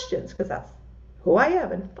asking questions because that's who I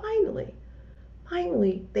am. And finally,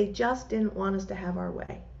 finally, they just didn't want us to have our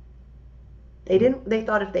way. They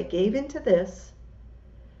thought if they gave into this,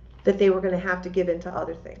 that they were going to have to give into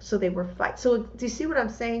other things. So they were fighting. So do you see what I'm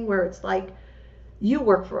saying? Where it's like, you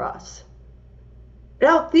work for us.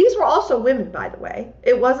 Now, these were also women, by the way.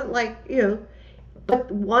 It wasn't like,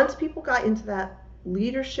 but once people got into that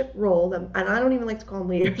leadership role, and I don't even like to call them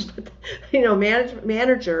leaders, but,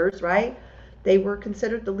 managers, right? They were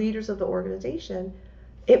considered the leaders of the organization.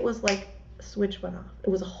 It was like a switch went off. It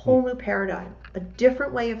was a whole new paradigm, a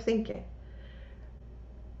different way of thinking.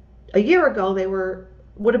 A year ago, they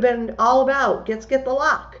would have been all about get the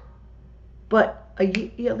lock. But a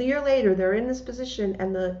year later, they're in this position,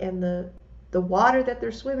 and the water that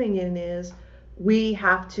they're swimming in is, we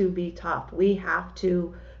have to be tough. We have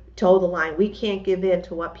to toe the line. We can't give in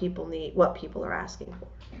to what people need, what people are asking for.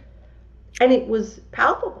 And it was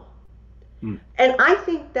palpable. And I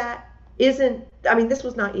think that this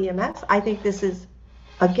was not EMS. I think this is,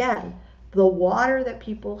 again, the water that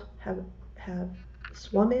people have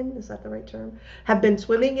swum in, is that the right term? Have been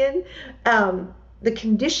swimming in. The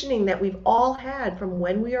conditioning that we've all had from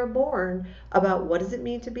when we are born about what does it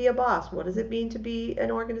mean to be a boss? What does it mean to be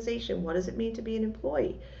an organization? What does it mean to be an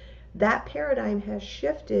employee? That paradigm has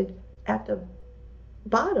shifted at the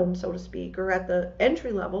bottom, so to speak, or at the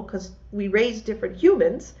entry level, because we raise different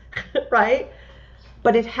humans, right?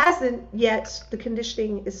 But it hasn't yet. The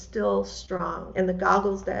conditioning is still strong, and the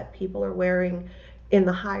goggles that people are wearing in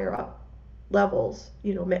the higher up levels,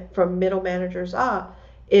 from middle managers up,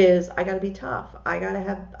 is I got to be tough. I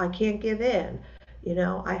can't give in.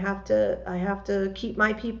 I have to keep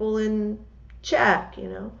my people in check.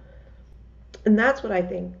 And that's what I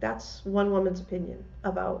think. That's one woman's opinion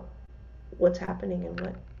about what's happening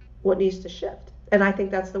and what needs to shift. And I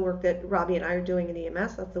think that's the work that Robbie and I are doing in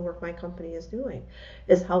EMS. That's the work my company is doing,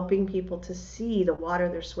 is helping people to see the water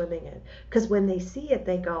they're swimming in. Because when they see it,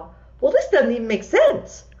 they go, well, this doesn't even make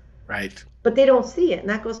sense. Right. But they don't see it. And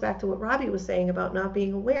that goes back to what Robbie was saying about not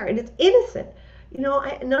being aware. And it's innocent.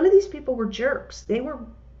 None of these people were jerks.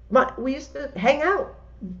 We used to hang out,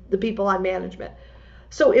 the people on management.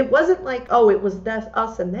 So it wasn't like, oh, it was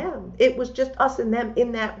us and them. It was just us and them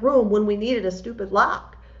in that room when we needed a stupid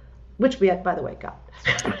lock, which we had, by the way, got.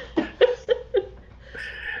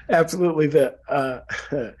 Absolutely.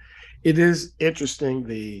 It is interesting,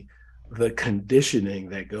 the conditioning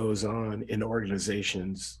that goes on in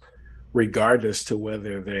organizations, regardless to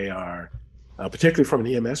whether they are, particularly from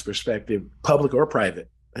an EMS perspective, public or private.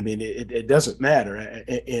 It doesn't matter.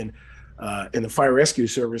 In the fire rescue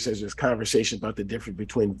service, there's this conversation about the difference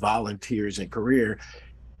between volunteers and career,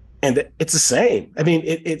 and it's the same.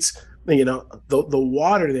 It's the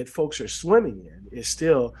water that folks are swimming in is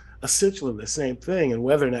still essentially the same thing, and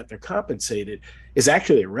whether or not they're compensated is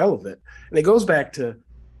actually irrelevant. And it goes back to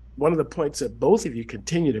one of the points that both of you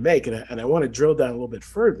continue to make, and I want to drill down a little bit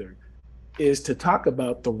further, is to talk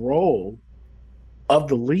about the role of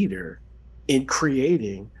the leader in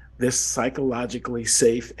creating this psychologically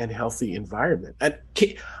safe and healthy environment. And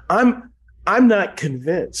I'm not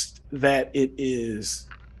convinced that it is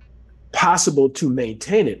possible to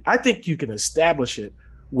maintain it. I think you can establish it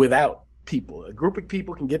without people. A group of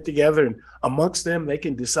people can get together, and amongst them, they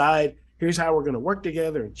can decide, here's how we're going to work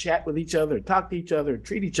together and chat with each other, and talk to each other, and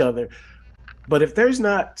treat each other. But if there's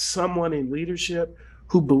not someone in leadership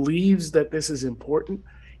who believes that this is important,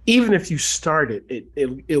 even if you start it,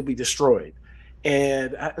 it'll be destroyed.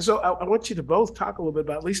 And so I want you to both talk a little bit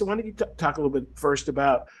about, Lisa, why don't you talk a little bit first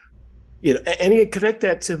about, and connect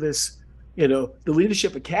that to this, the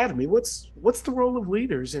Leadership Academy. What's the role of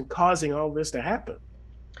leaders in causing all this to happen?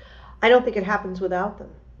 I don't think it happens without them.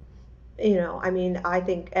 I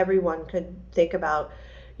think everyone could think about,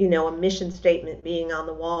 a mission statement being on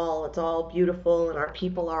the wall. It's all beautiful, and our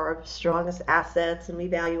people are our strongest assets, and we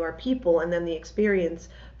value our people. And then the experience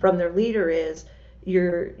from their leader is,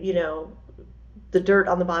 you're, the dirt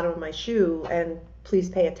on the bottom of my shoe, and please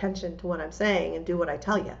pay attention to what I'm saying and do what I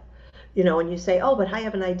tell you. And you say, oh, but I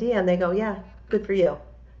have an idea. And they go, yeah, good for you.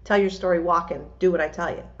 Tell your story walking, do what I tell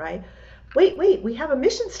you, right? Wait, we have a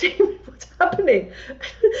mission statement. What's happening?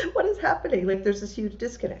 What is happening? Like, there's this huge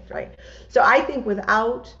disconnect, right? So I think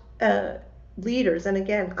without leaders, and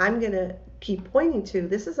again, I'm going to keep pointing to,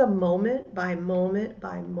 this is a moment by moment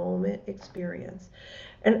by moment experience.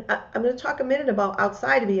 And I'm going to talk a minute about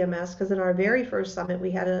outside of EMS, because in our very first summit,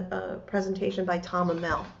 we had a presentation by Tom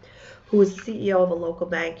Amell, who was the CEO of a local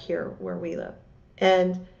bank here where we live.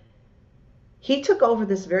 And he took over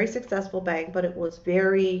this very successful bank, but it was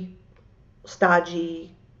very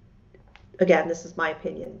stodgy. Again, this is my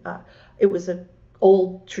opinion. It was a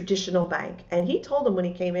old traditional bank. And he told them when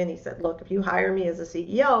he came in, he said, look, if you hire me as a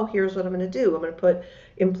CEO, here's what I'm going to do. I'm going to put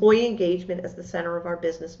employee engagement as the center of our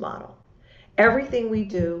business model. Everything we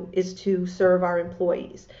do is to serve our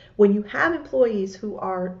employees. When you have employees who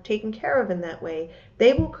are taken care of in that way,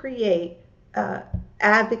 they will create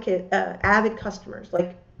avid customers,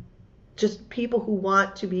 like just people who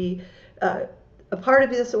want to be a part of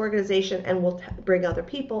this organization and will bring other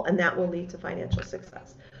people, and that will lead to financial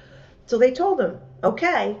success. So they told him,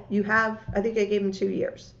 okay, you have, I think I gave him 2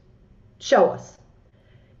 years. Show us.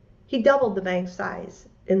 He doubled the bank's size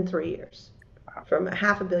in 3 years, from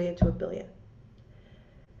 $500 million to $1 billion.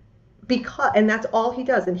 And that's all he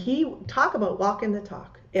does. And he talk about walking the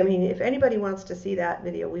talk. I mean, if anybody wants to see that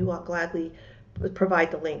video, we will gladly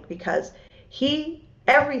provide the link, because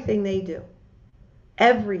everything they do,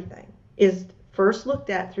 everything is first looked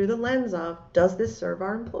at through the lens of, does this serve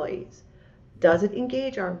our employees? Does it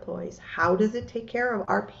engage our employees? How does it take care of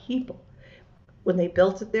our people? When they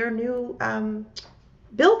built their new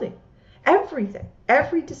building, everything,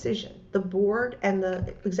 every decision, the board and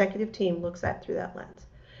the executive team looks at through that lens.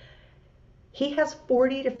 He has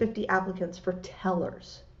 40 to 50 applicants for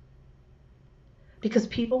tellers, because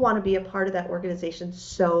people want to be a part of that organization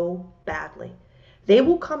so badly. They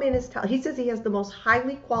will come in as tellers. He says he has the most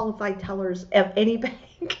highly qualified tellers of any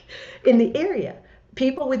bank in the area.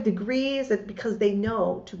 People with degrees, because they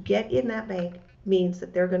know to get in that bank means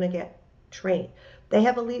that they're going to get trained. They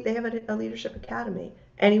have a leadership academy.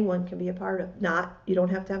 Anyone can be a part of. You don't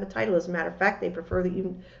have to have a title. As a matter of fact, they prefer that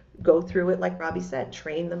you go through it, like Robbie said,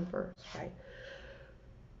 train them first, right?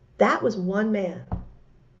 That was one man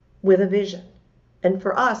with a vision. And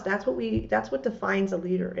for us, that's what defines a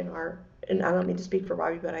leader and I don't mean to speak for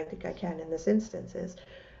Robbie, but I think I can in this instance, is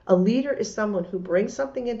a leader is someone who brings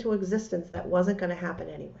something into existence that wasn't going to happen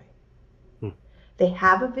anyway. They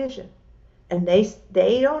have a vision, and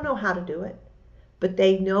they don't know how to do it, but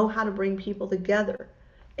they know how to bring people together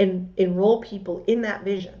and enroll people in that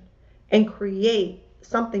vision and create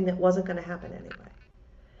something that wasn't going to happen anyway.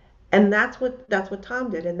 And that's what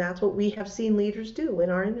Tom did, and that's what we have seen leaders do in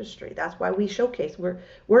our industry. That's why we showcase.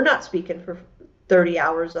 We're not speaking for 30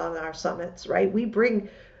 hours on our summits, right? We bring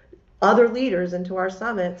other leaders into our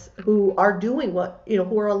summits who are doing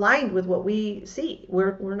who are aligned with what we see.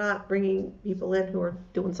 We're not bringing people in who are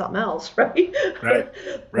doing something else, right?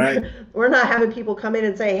 Right. We're not having people come in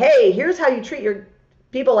and say, hey, here's how you treat your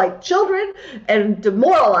people like children and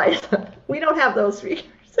demoralize them. We don't have those speakers.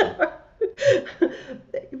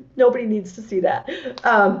 Nobody needs to see that.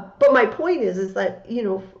 But my point is that,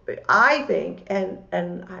 I think,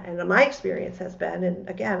 and my experience has been, and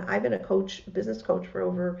again, I've been a business coach for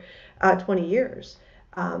over 20 years.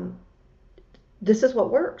 This is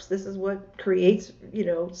what works. This is what creates,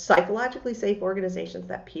 psychologically safe organizations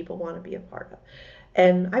that people want to be a part of.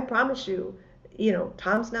 And I promise you,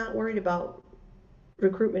 Tom's not worried about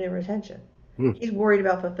recruitment and retention. He's worried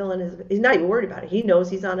about fulfilling he's not even worried about it. He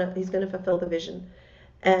knows he's going to fulfill the vision.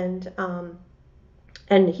 And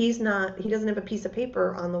he doesn't have a piece of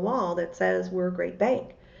paper on the wall that says we're a great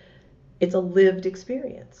bank. It's a lived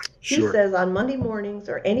experience. Sure. He says on Monday mornings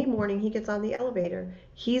or any morning he gets on the elevator,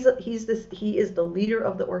 he is the leader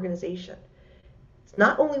of the organization. It's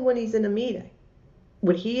not only when he's in a meeting,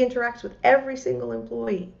 when he interacts with every single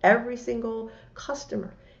employee, every single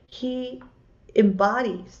customer, he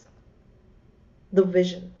embodies the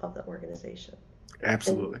vision of the organization.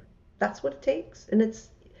 Absolutely. And that's what it takes. And it's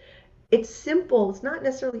simple. It's not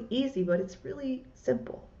necessarily easy, but it's really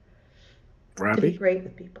simple. Robbie? To be great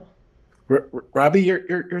with people. Robbie,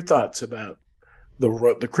 your thoughts about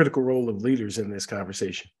the critical role of leaders in this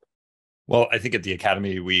conversation? Well, I think at the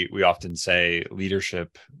Academy, we often say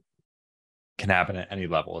leadership can happen at any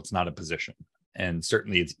level. It's not a position. And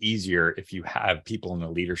certainly it's easier if you have people in a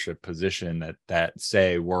leadership position that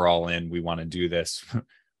say, we're all in, we want to do this.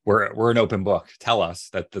 We're an open book. Tell us.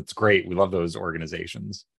 That's great. We love those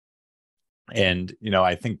organizations. And,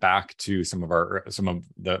 I think back to some of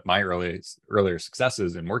my earlier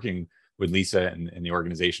successes in working with Lisa and the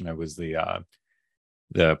organization I was the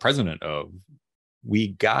president of.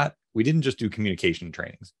 We didn't just do communication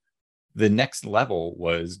trainings. The next level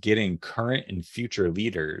was getting current and future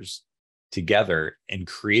leaders together and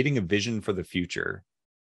creating a vision for the future.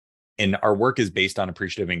 And our work is based on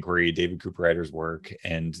appreciative inquiry, David Cooperrider's work,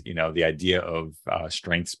 and the idea of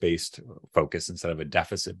strengths-based focus instead of a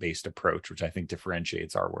deficit-based approach, which I think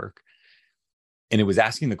differentiates our work. And it was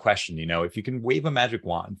asking the question, if you can wave a magic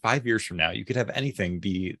wand 5 years from now, you could have anything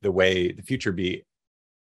be the way the future be,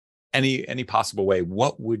 any possible way.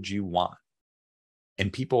 What would you want?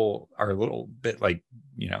 And people are a little bit like,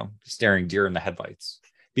 staring deer in the headlights.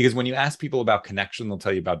 Because when you ask people about connection, they'll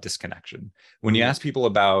tell you about disconnection. When you ask people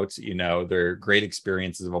about, their great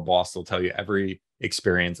experiences of a boss, they'll tell you every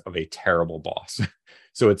experience of a terrible boss.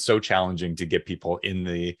 So it's so challenging to get people in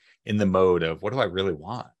the mode of, what do I really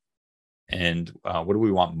want? And what do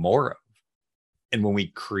we want more of? And when we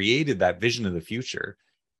created that vision of the future,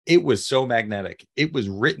 it was so magnetic. It was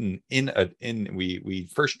written we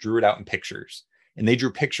first drew it out in pictures, and they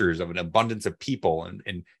drew pictures of an abundance of people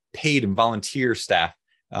and paid and volunteer staff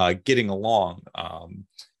getting along,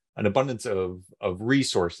 an abundance of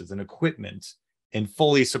resources and equipment, and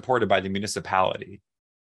fully supported by the municipality.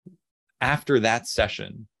 After that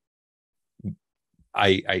session,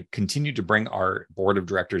 I continued to bring our board of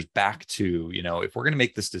directors back to, if we're going to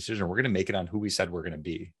make this decision, we're going to make it on who we said we're going to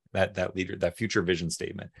be, that leader, that future vision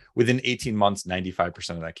statement. Within 18 months,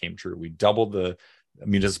 95% of that came true. We doubled the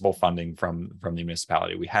municipal funding from the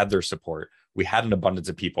municipality. We had their support. We had an abundance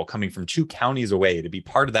of people coming from 2 counties away to be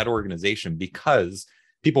part of that organization because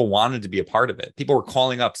people wanted to be a part of it. People were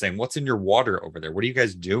calling up saying, what's in your water over there? What are you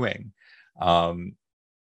guys doing?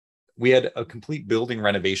 We had a complete building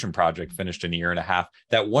renovation project finished in a year and a half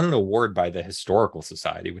that won an award by the Historical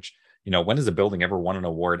Society, which, when has a building ever won an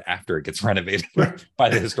award after it gets renovated by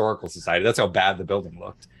the Historical Society? That's how bad the building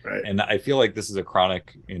looked. Right. And I feel like this is a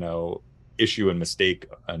chronic, issue and mistake,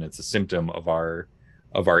 and it's a symptom of our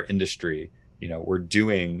industry.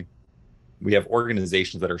 We have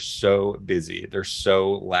organizations that are so busy, they're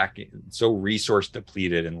so lacking, so resource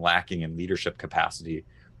depleted and lacking in leadership capacity,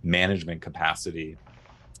 management capacity,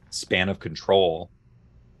 span of control.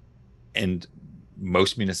 And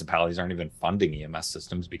most municipalities aren't even funding EMS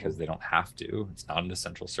systems because they don't have to. It's not an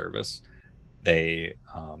essential service. They're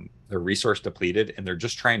resource depleted, and they're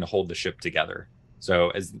just trying to hold the ship together. So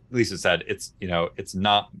as Lisa said, it's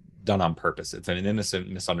not done on purpose. It's an innocent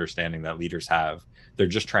misunderstanding that leaders have. They're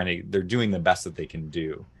doing the best that they can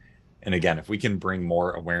do. And again, if we can bring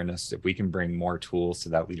more awareness, if we can bring more tools to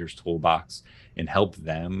that leader's toolbox and help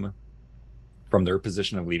them from their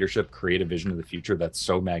position of leadership create a vision of the future that's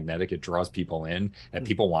so magnetic, it draws people in that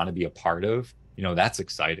people want to be a part of, that's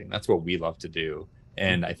exciting. That's what we love to do.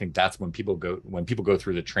 And I think that's when people go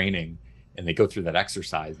through the training and they go through that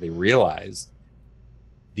exercise, they realize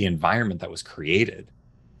the environment that was created.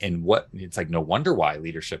 And it's like, no wonder why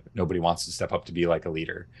nobody wants to step up to be like a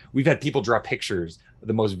leader. We've had people draw pictures,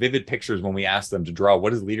 the most vivid pictures, when we ask them to draw,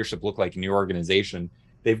 what does leadership look like in your organization?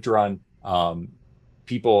 They've drawn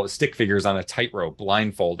people, stick figures on a tightrope,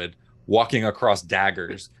 blindfolded, walking across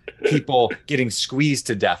daggers, people getting squeezed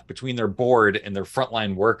to death between their board and their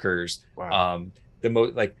frontline workers. Wow.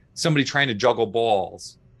 Somebody trying to juggle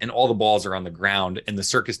balls, and all the balls are on the ground and the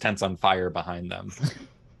circus tent's on fire behind them.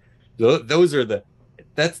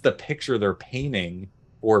 That's the picture they're painting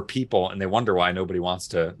for people, and they wonder why nobody wants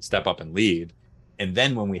to step up and lead. And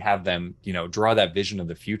then when we have them, draw that vision of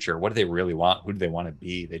the future, what do they really want? Who do they want to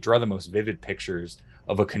be? They draw the most vivid pictures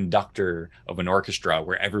of a conductor of an orchestra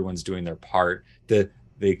where everyone's doing their part, the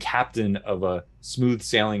captain of a smooth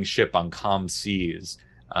sailing ship on calm seas,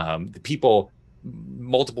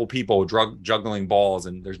 multiple people juggling balls,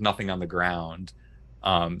 and there's nothing on the ground.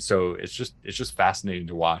 So it's just fascinating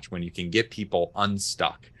to watch when you can get people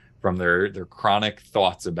unstuck from their chronic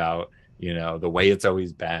thoughts about, the way it's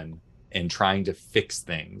always been, and trying to fix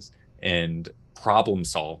things and problem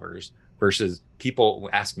solvers, versus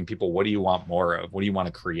asking people, what do you want more of? What do you want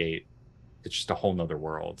to create? It's just a whole nother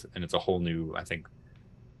world. And it's a whole new, I think,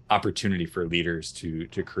 opportunity for leaders to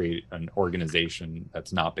create an organization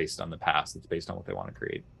that's not based on the past. It's based on what they want to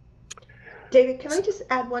create. David, can I just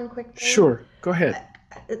add one quick thing? Sure, go ahead.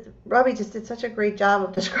 Robbie just did such a great job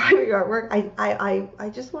of describing our work.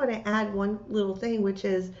 I just want to add one little thing, which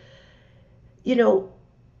is,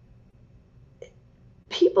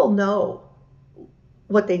 people know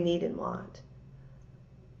what they need and want.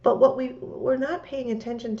 But what we're not paying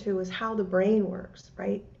attention to is how the brain works,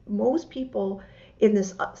 right? Most people in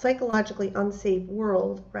this psychologically unsafe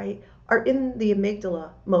world, right, are in the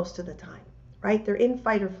amygdala most of the time, right? They're in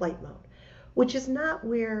fight or flight mode, which is not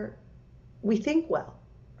where we think well,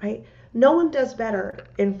 right? No one does better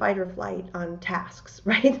in fight or flight on tasks,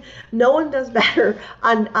 right? No one does better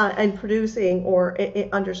on producing or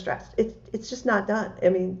under stress. It's just not done. I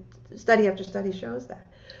mean, study after study shows that.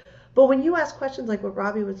 But when you ask questions like what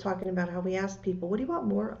Robbie was talking about, how we asked people, what do you want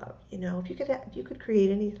more of? If you could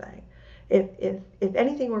create anything, if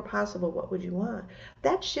anything were possible, what would you want?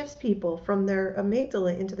 That shifts people from their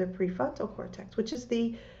amygdala into their prefrontal cortex, which is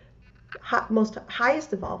the most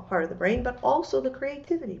highest evolved part of the brain, but also the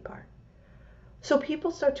creativity part. So people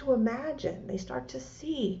start to imagine, they start to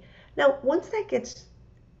see. Now, once that gets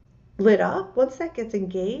lit up, once that gets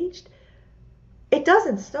engaged, it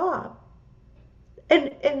doesn't stop.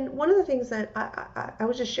 And one of the things that I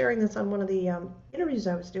was just sharing this on one of the interviews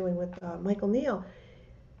I was doing with Michael Neal.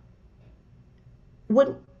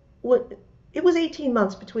 When it was 18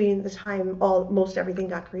 months between the time most everything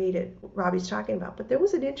got created, Robbie's talking about, but there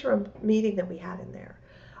was an interim meeting that we had in there.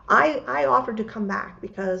 I offered to come back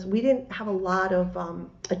because we didn't have a lot of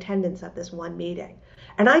attendance at this one meeting.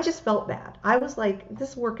 And I just felt bad. I was like,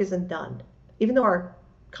 this work isn't done, even though our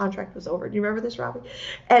contract was over. Do you remember this, Robbie?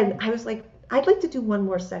 And I was like, I'd like to do one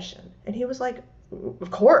more session. And he was like,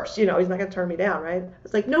 of course, he's not going to turn me down, right? I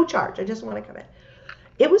was like, no charge. I just want to come in.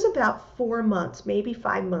 It was about 4 months, maybe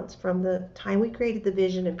 5 months from the time we created the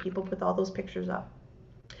vision and people put all those pictures up.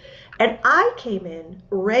 And I came in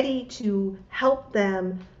ready to help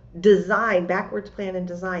them backwards plan and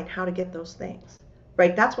design how to get those things,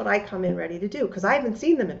 right? That's what I come in ready to do because I haven't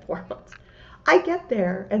seen them in 4 months. I get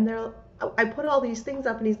there and I put all these things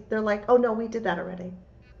up and they're like, oh no, we did that already.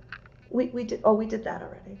 We did that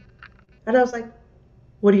already. And I was like,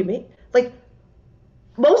 what do you mean? Like,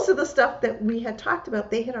 most of the stuff that we had talked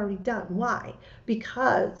about, they had already done. Why?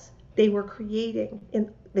 Because they were creating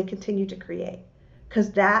and they continued to create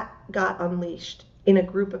because that got unleashed in a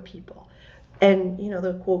group of people. And,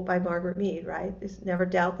 the quote by Margaret Mead, right? Is never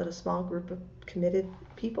doubt that a small group of committed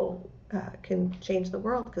people can change the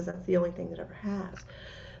world because that's the only thing that ever has.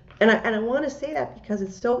 And I want to say that because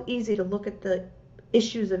it's so easy to look at the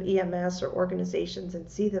issues of EMS or organizations and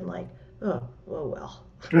see them like, oh well.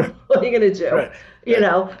 What are you going to do?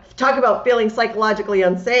 Right. Talk about feeling psychologically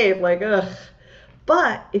unsafe, like, ugh.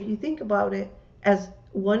 But if you think about it as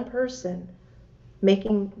one person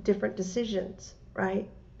making different decisions, right?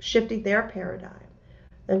 Shifting their paradigm,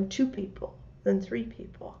 then 2 people, then 3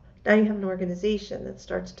 people. Now you have an organization that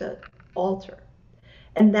starts to alter.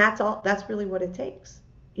 And that's really what it takes.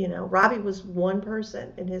 Robbie was one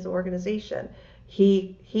person in his organization.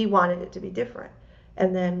 He wanted it to be different.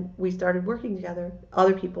 And then we started working together.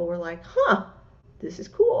 Other people were like, this is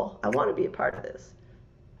cool. I want to be a part of this.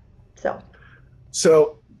 So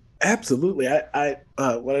absolutely. I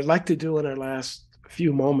what I'd like to do in our last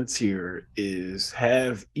few moments here is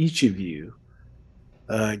have each of you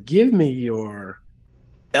give me your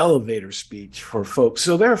elevator speech for folks.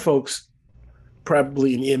 So there are folks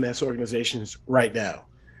probably in EMS organizations right now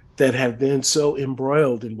that have been so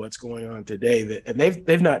embroiled in what's going on today and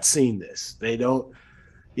they've not seen this. They don't,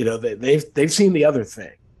 they've seen the other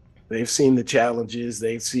thing. They've seen the challenges,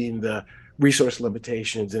 they've seen the resource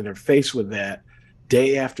limitations, and are faced with that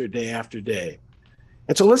day after day after day.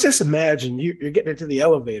 And so let's just imagine you're getting into the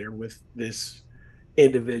elevator with this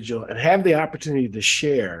individual and have the opportunity to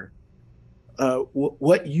share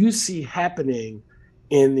what you see happening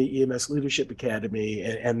in the EMS Leadership Academy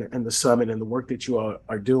and the summit and the work that you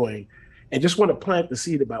are doing, and just want to plant the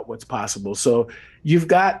seed about what's possible. So you've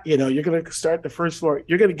got, you're going to start the first floor.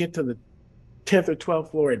 You're going to get to the 10th or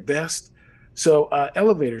 12th floor at best. So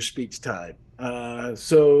elevator speech time.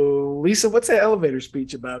 So Lisa, what's that elevator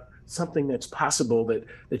speech about something that's possible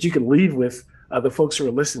that you can leave with the folks who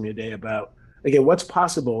are listening today about, again, what's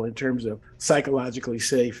possible in terms of psychologically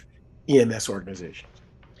safe EMS organizations?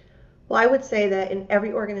 Well, I would say that in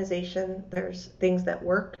every organization, there's things that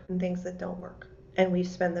work and things that don't work. And we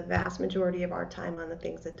spend the vast majority of our time on the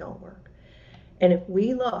things that don't work. And if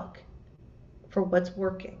we look for what's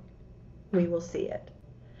working, we will see it.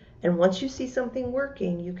 And once you see something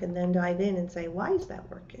working, you can then dive in and say, why is that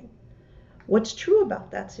working? What's true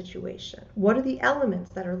about that situation? What are the elements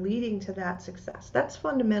that are leading to that success? That's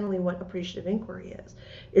fundamentally what appreciative inquiry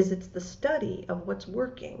is it's the study of what's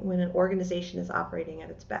working when an organization is operating at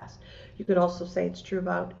its best. You could also say it's true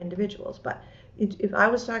about individuals, but if I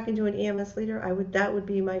was talking to an EMS leader, that would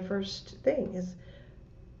be my first thing is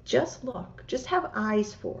just look, just have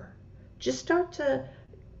eyes for, just start to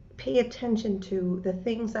pay attention to the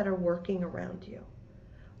things that are working around you.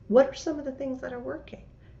 What are some of the things that are working?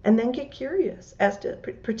 And then get curious as to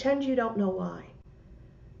pretend you don't know why.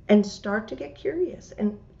 And start to get curious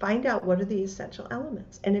and find out what are the essential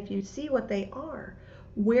elements. And if you see what they are,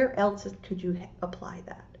 where else could you apply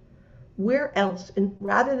that? Where else? And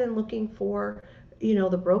rather than looking for,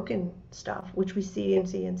 the broken stuff, which we see in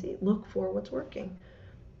CNC, look for what's working.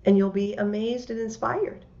 And you'll be amazed and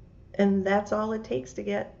inspired. And that's all it takes to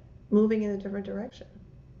get moving in a different direction.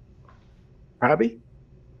 Robbie?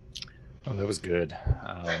 Oh, that was good.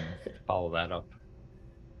 Follow that up.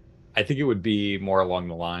 I think it would be more along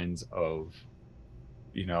the lines of,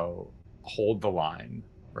 hold the line,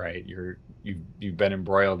 right? You've been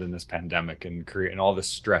embroiled in this pandemic and creating all this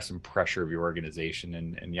stress and pressure of your organization.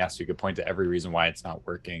 And yes, you could point to every reason why it's not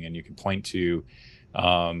working, and you can point to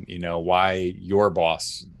why your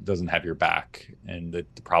boss doesn't have your back, and the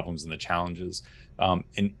problems and the challenges.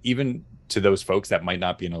 And even to those folks that might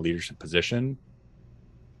not be in a leadership position,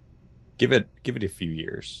 give it a few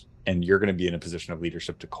years, and you're going to be in a position of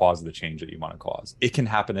leadership to cause the change that you want to cause. It can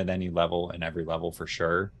happen at any level and every level for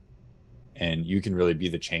sure. And you can really be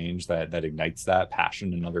the change that ignites that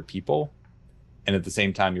passion in other people. And at the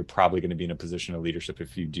same time, you're probably going to be in a position of leadership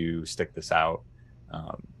if you do stick this out,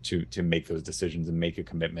 to make those decisions and make a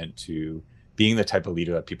commitment to being the type of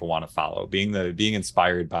leader that people want to follow, being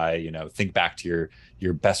inspired by, think back to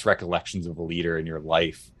your best recollections of a leader in your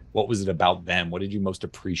life. What was it about them? What did you most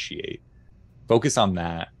appreciate? Focus on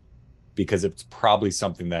that, because it's probably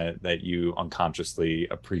something that you unconsciously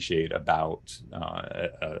appreciate about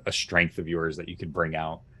a strength of yours that you can bring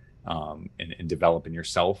out and develop in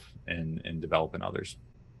yourself and develop in others.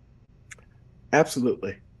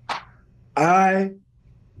 Absolutely. I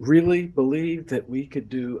really believe that we could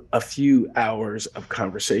do a few hours of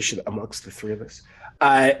conversation amongst the three of us.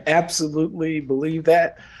 I absolutely believe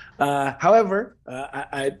that. However,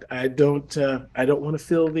 I don't want to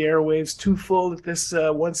fill the airwaves too full at this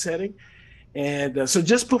one setting. And so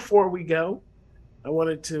just before we go, I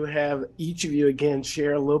wanted to have each of you again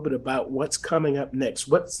share a little bit about what's coming up next.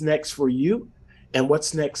 What's next for you, and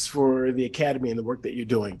what's next for the Academy and the work that you're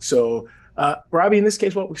doing. So Robbie, in this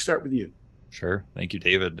case, why don't we start with you? Sure. Thank you,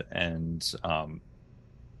 David. And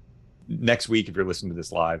next week, if you're listening to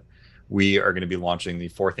this live, we are going to be launching the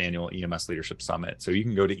 4th annual EMS Leadership Summit. So you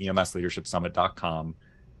can go to emsleadershipsummit.com,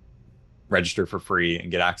 register for free,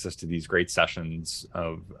 and get access to these great sessions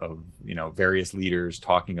of various leaders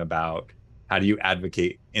talking about how do you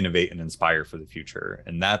advocate, innovate, and inspire for the future.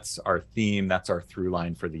 And that's our theme. That's our through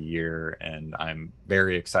line for the year. And I'm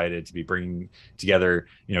very excited to be bringing together,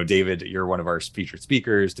 David, you're one of our featured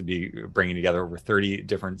speakers, to be bringing together over 30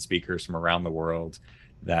 different speakers from around the world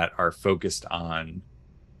that are focused on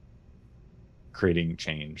creating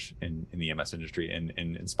change in the EMS industry and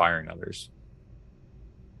inspiring others.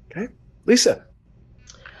 Okay. Lisa,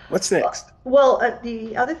 what's next? Well,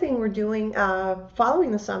 the other thing we're doing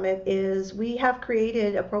following the summit is we have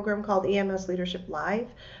created a program called EMS Leadership Live.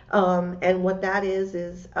 And what that is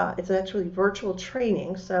it's actually virtual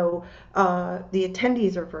training. So the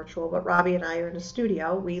attendees are virtual, but Robbie and I are in a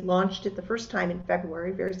studio. We launched it the first time in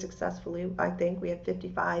February, very successfully. I think we had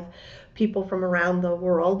 55 people from around the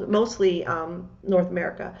world, mostly North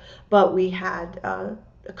America, but we had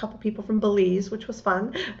a couple people from Belize, which was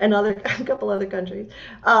fun, and a couple other countries.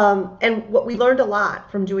 And what we learned a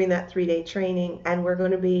lot from doing that 3-day training, and we're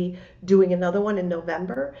going to be doing another one in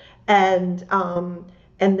November. And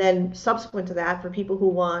then subsequent to that, for people who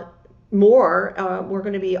want more, we're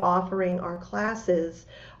going to be offering our classes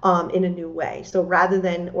in a new way. So rather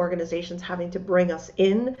than organizations having to bring us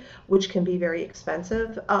in, which can be very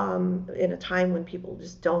expensive in a time when people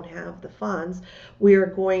just don't have the funds, we are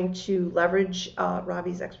going to leverage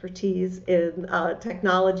Robbie's expertise in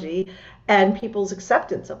technology and people's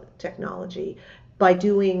acceptance of technology by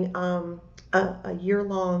doing a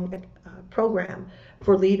year-long program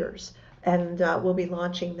for leaders. And we'll be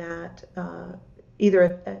launching that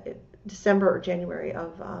either December or January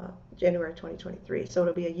 2023. So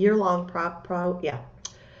it'll be a year-long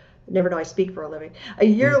never know I speak for a living. A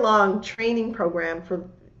year-long training program for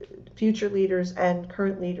future leaders and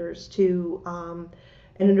current leaders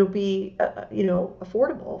and it'll be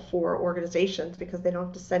affordable for organizations because they don't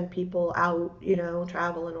have to send people out,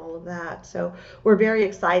 travel and all of that. So we're very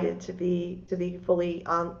excited to be fully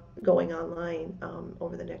going online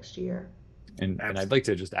over the next year. And I'd like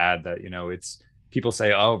to just add that, it's people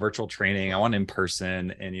say, oh, virtual training, I want in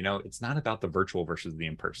person. And, it's not about the virtual versus the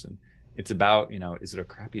in-person. It's about, is it a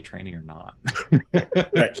crappy training or not?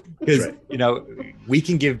 Because, we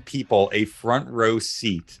can give people a front row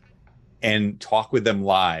seat and talk with them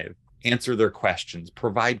live, answer their questions,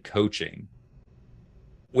 provide coaching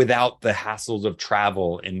without the hassles of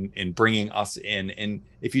travel and bringing us in. And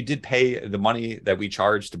if you did pay the money that we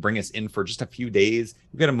charge to bring us in for just a few days,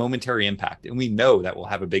 you've got a momentary impact. And we know that will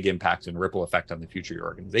have a big impact and ripple effect on the future of your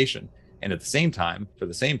organization. And at the same time, for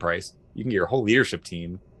the same price, you can get your whole leadership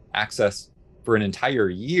team access for an entire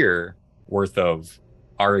year worth of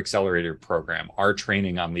our accelerator program, our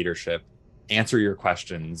training on leadership, answer your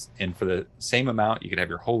questions. And for the same amount, you could have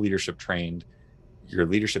your whole leadership trained, your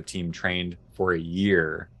leadership team trained for a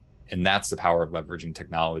year. And that's the power of leveraging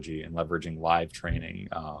technology and leveraging live training,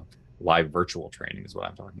 live virtual training is what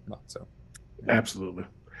I'm talking about. So absolutely.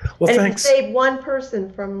 Well, and thanks. If you save one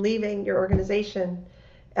person from leaving your organization,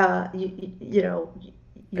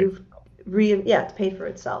 it's paid for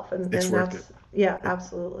itself, and It's worth that's it. yeah,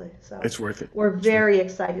 absolutely. So It's worth it. we're very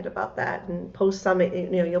excited about that, and post summit,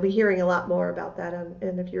 you'll be hearing a lot more about that.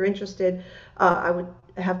 And if you're interested, I would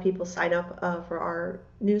have people sign up for our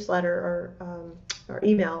newsletter or our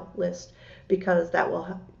email list, because that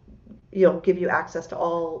will give you access to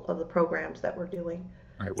all of the programs that we're doing.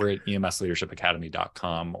 All right, we're at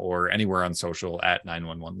emsleadershipacademy.com or anywhere on social at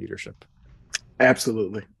 911 Leadership.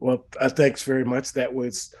 Absolutely. Well, thanks very much. That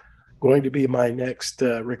was going to be my next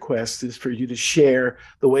request, is for you to share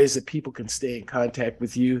the ways that people can stay in contact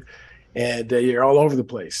with you. And you're all over the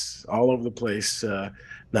place,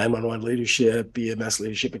 911 Leadership, EMS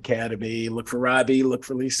Leadership Academy. Look for Robbie, look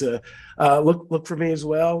for Lisa, look for me as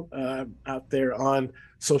well out there on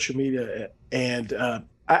social media. And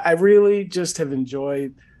I really just have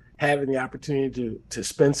enjoyed having the opportunity to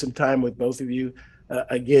spend some time with both of you.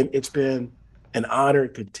 Again, it's been an honor.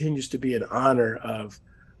 It continues to be an honor.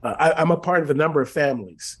 I'm a part of a number of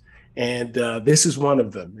families, and this is one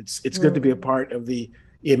of them. It's good to be a part of the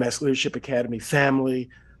EMS Leadership Academy family.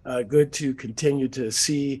 Good to continue to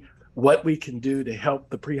see what we can do to help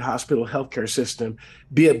the pre-hospital healthcare system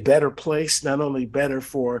be a better place, not only better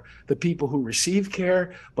for the people who receive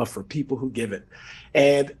care, but for people who give it.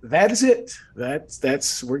 And that is it.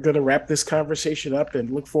 We're going to wrap this conversation up, and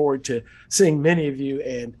look forward to seeing many of you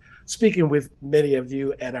and speaking with many of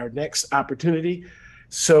you at our next opportunity.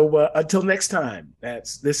 So until next time,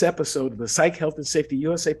 that's this episode of the Psych Health and Safety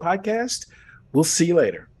USA podcast. We'll see you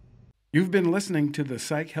later. You've been listening to the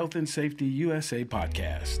Psych Health and Safety USA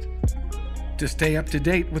podcast. To stay up to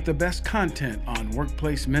date with the best content on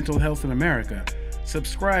workplace mental health in America,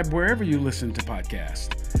 subscribe wherever you listen to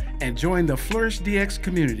podcasts, and join the Flourish DX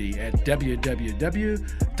community at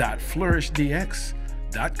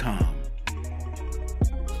www.flourishdx.com.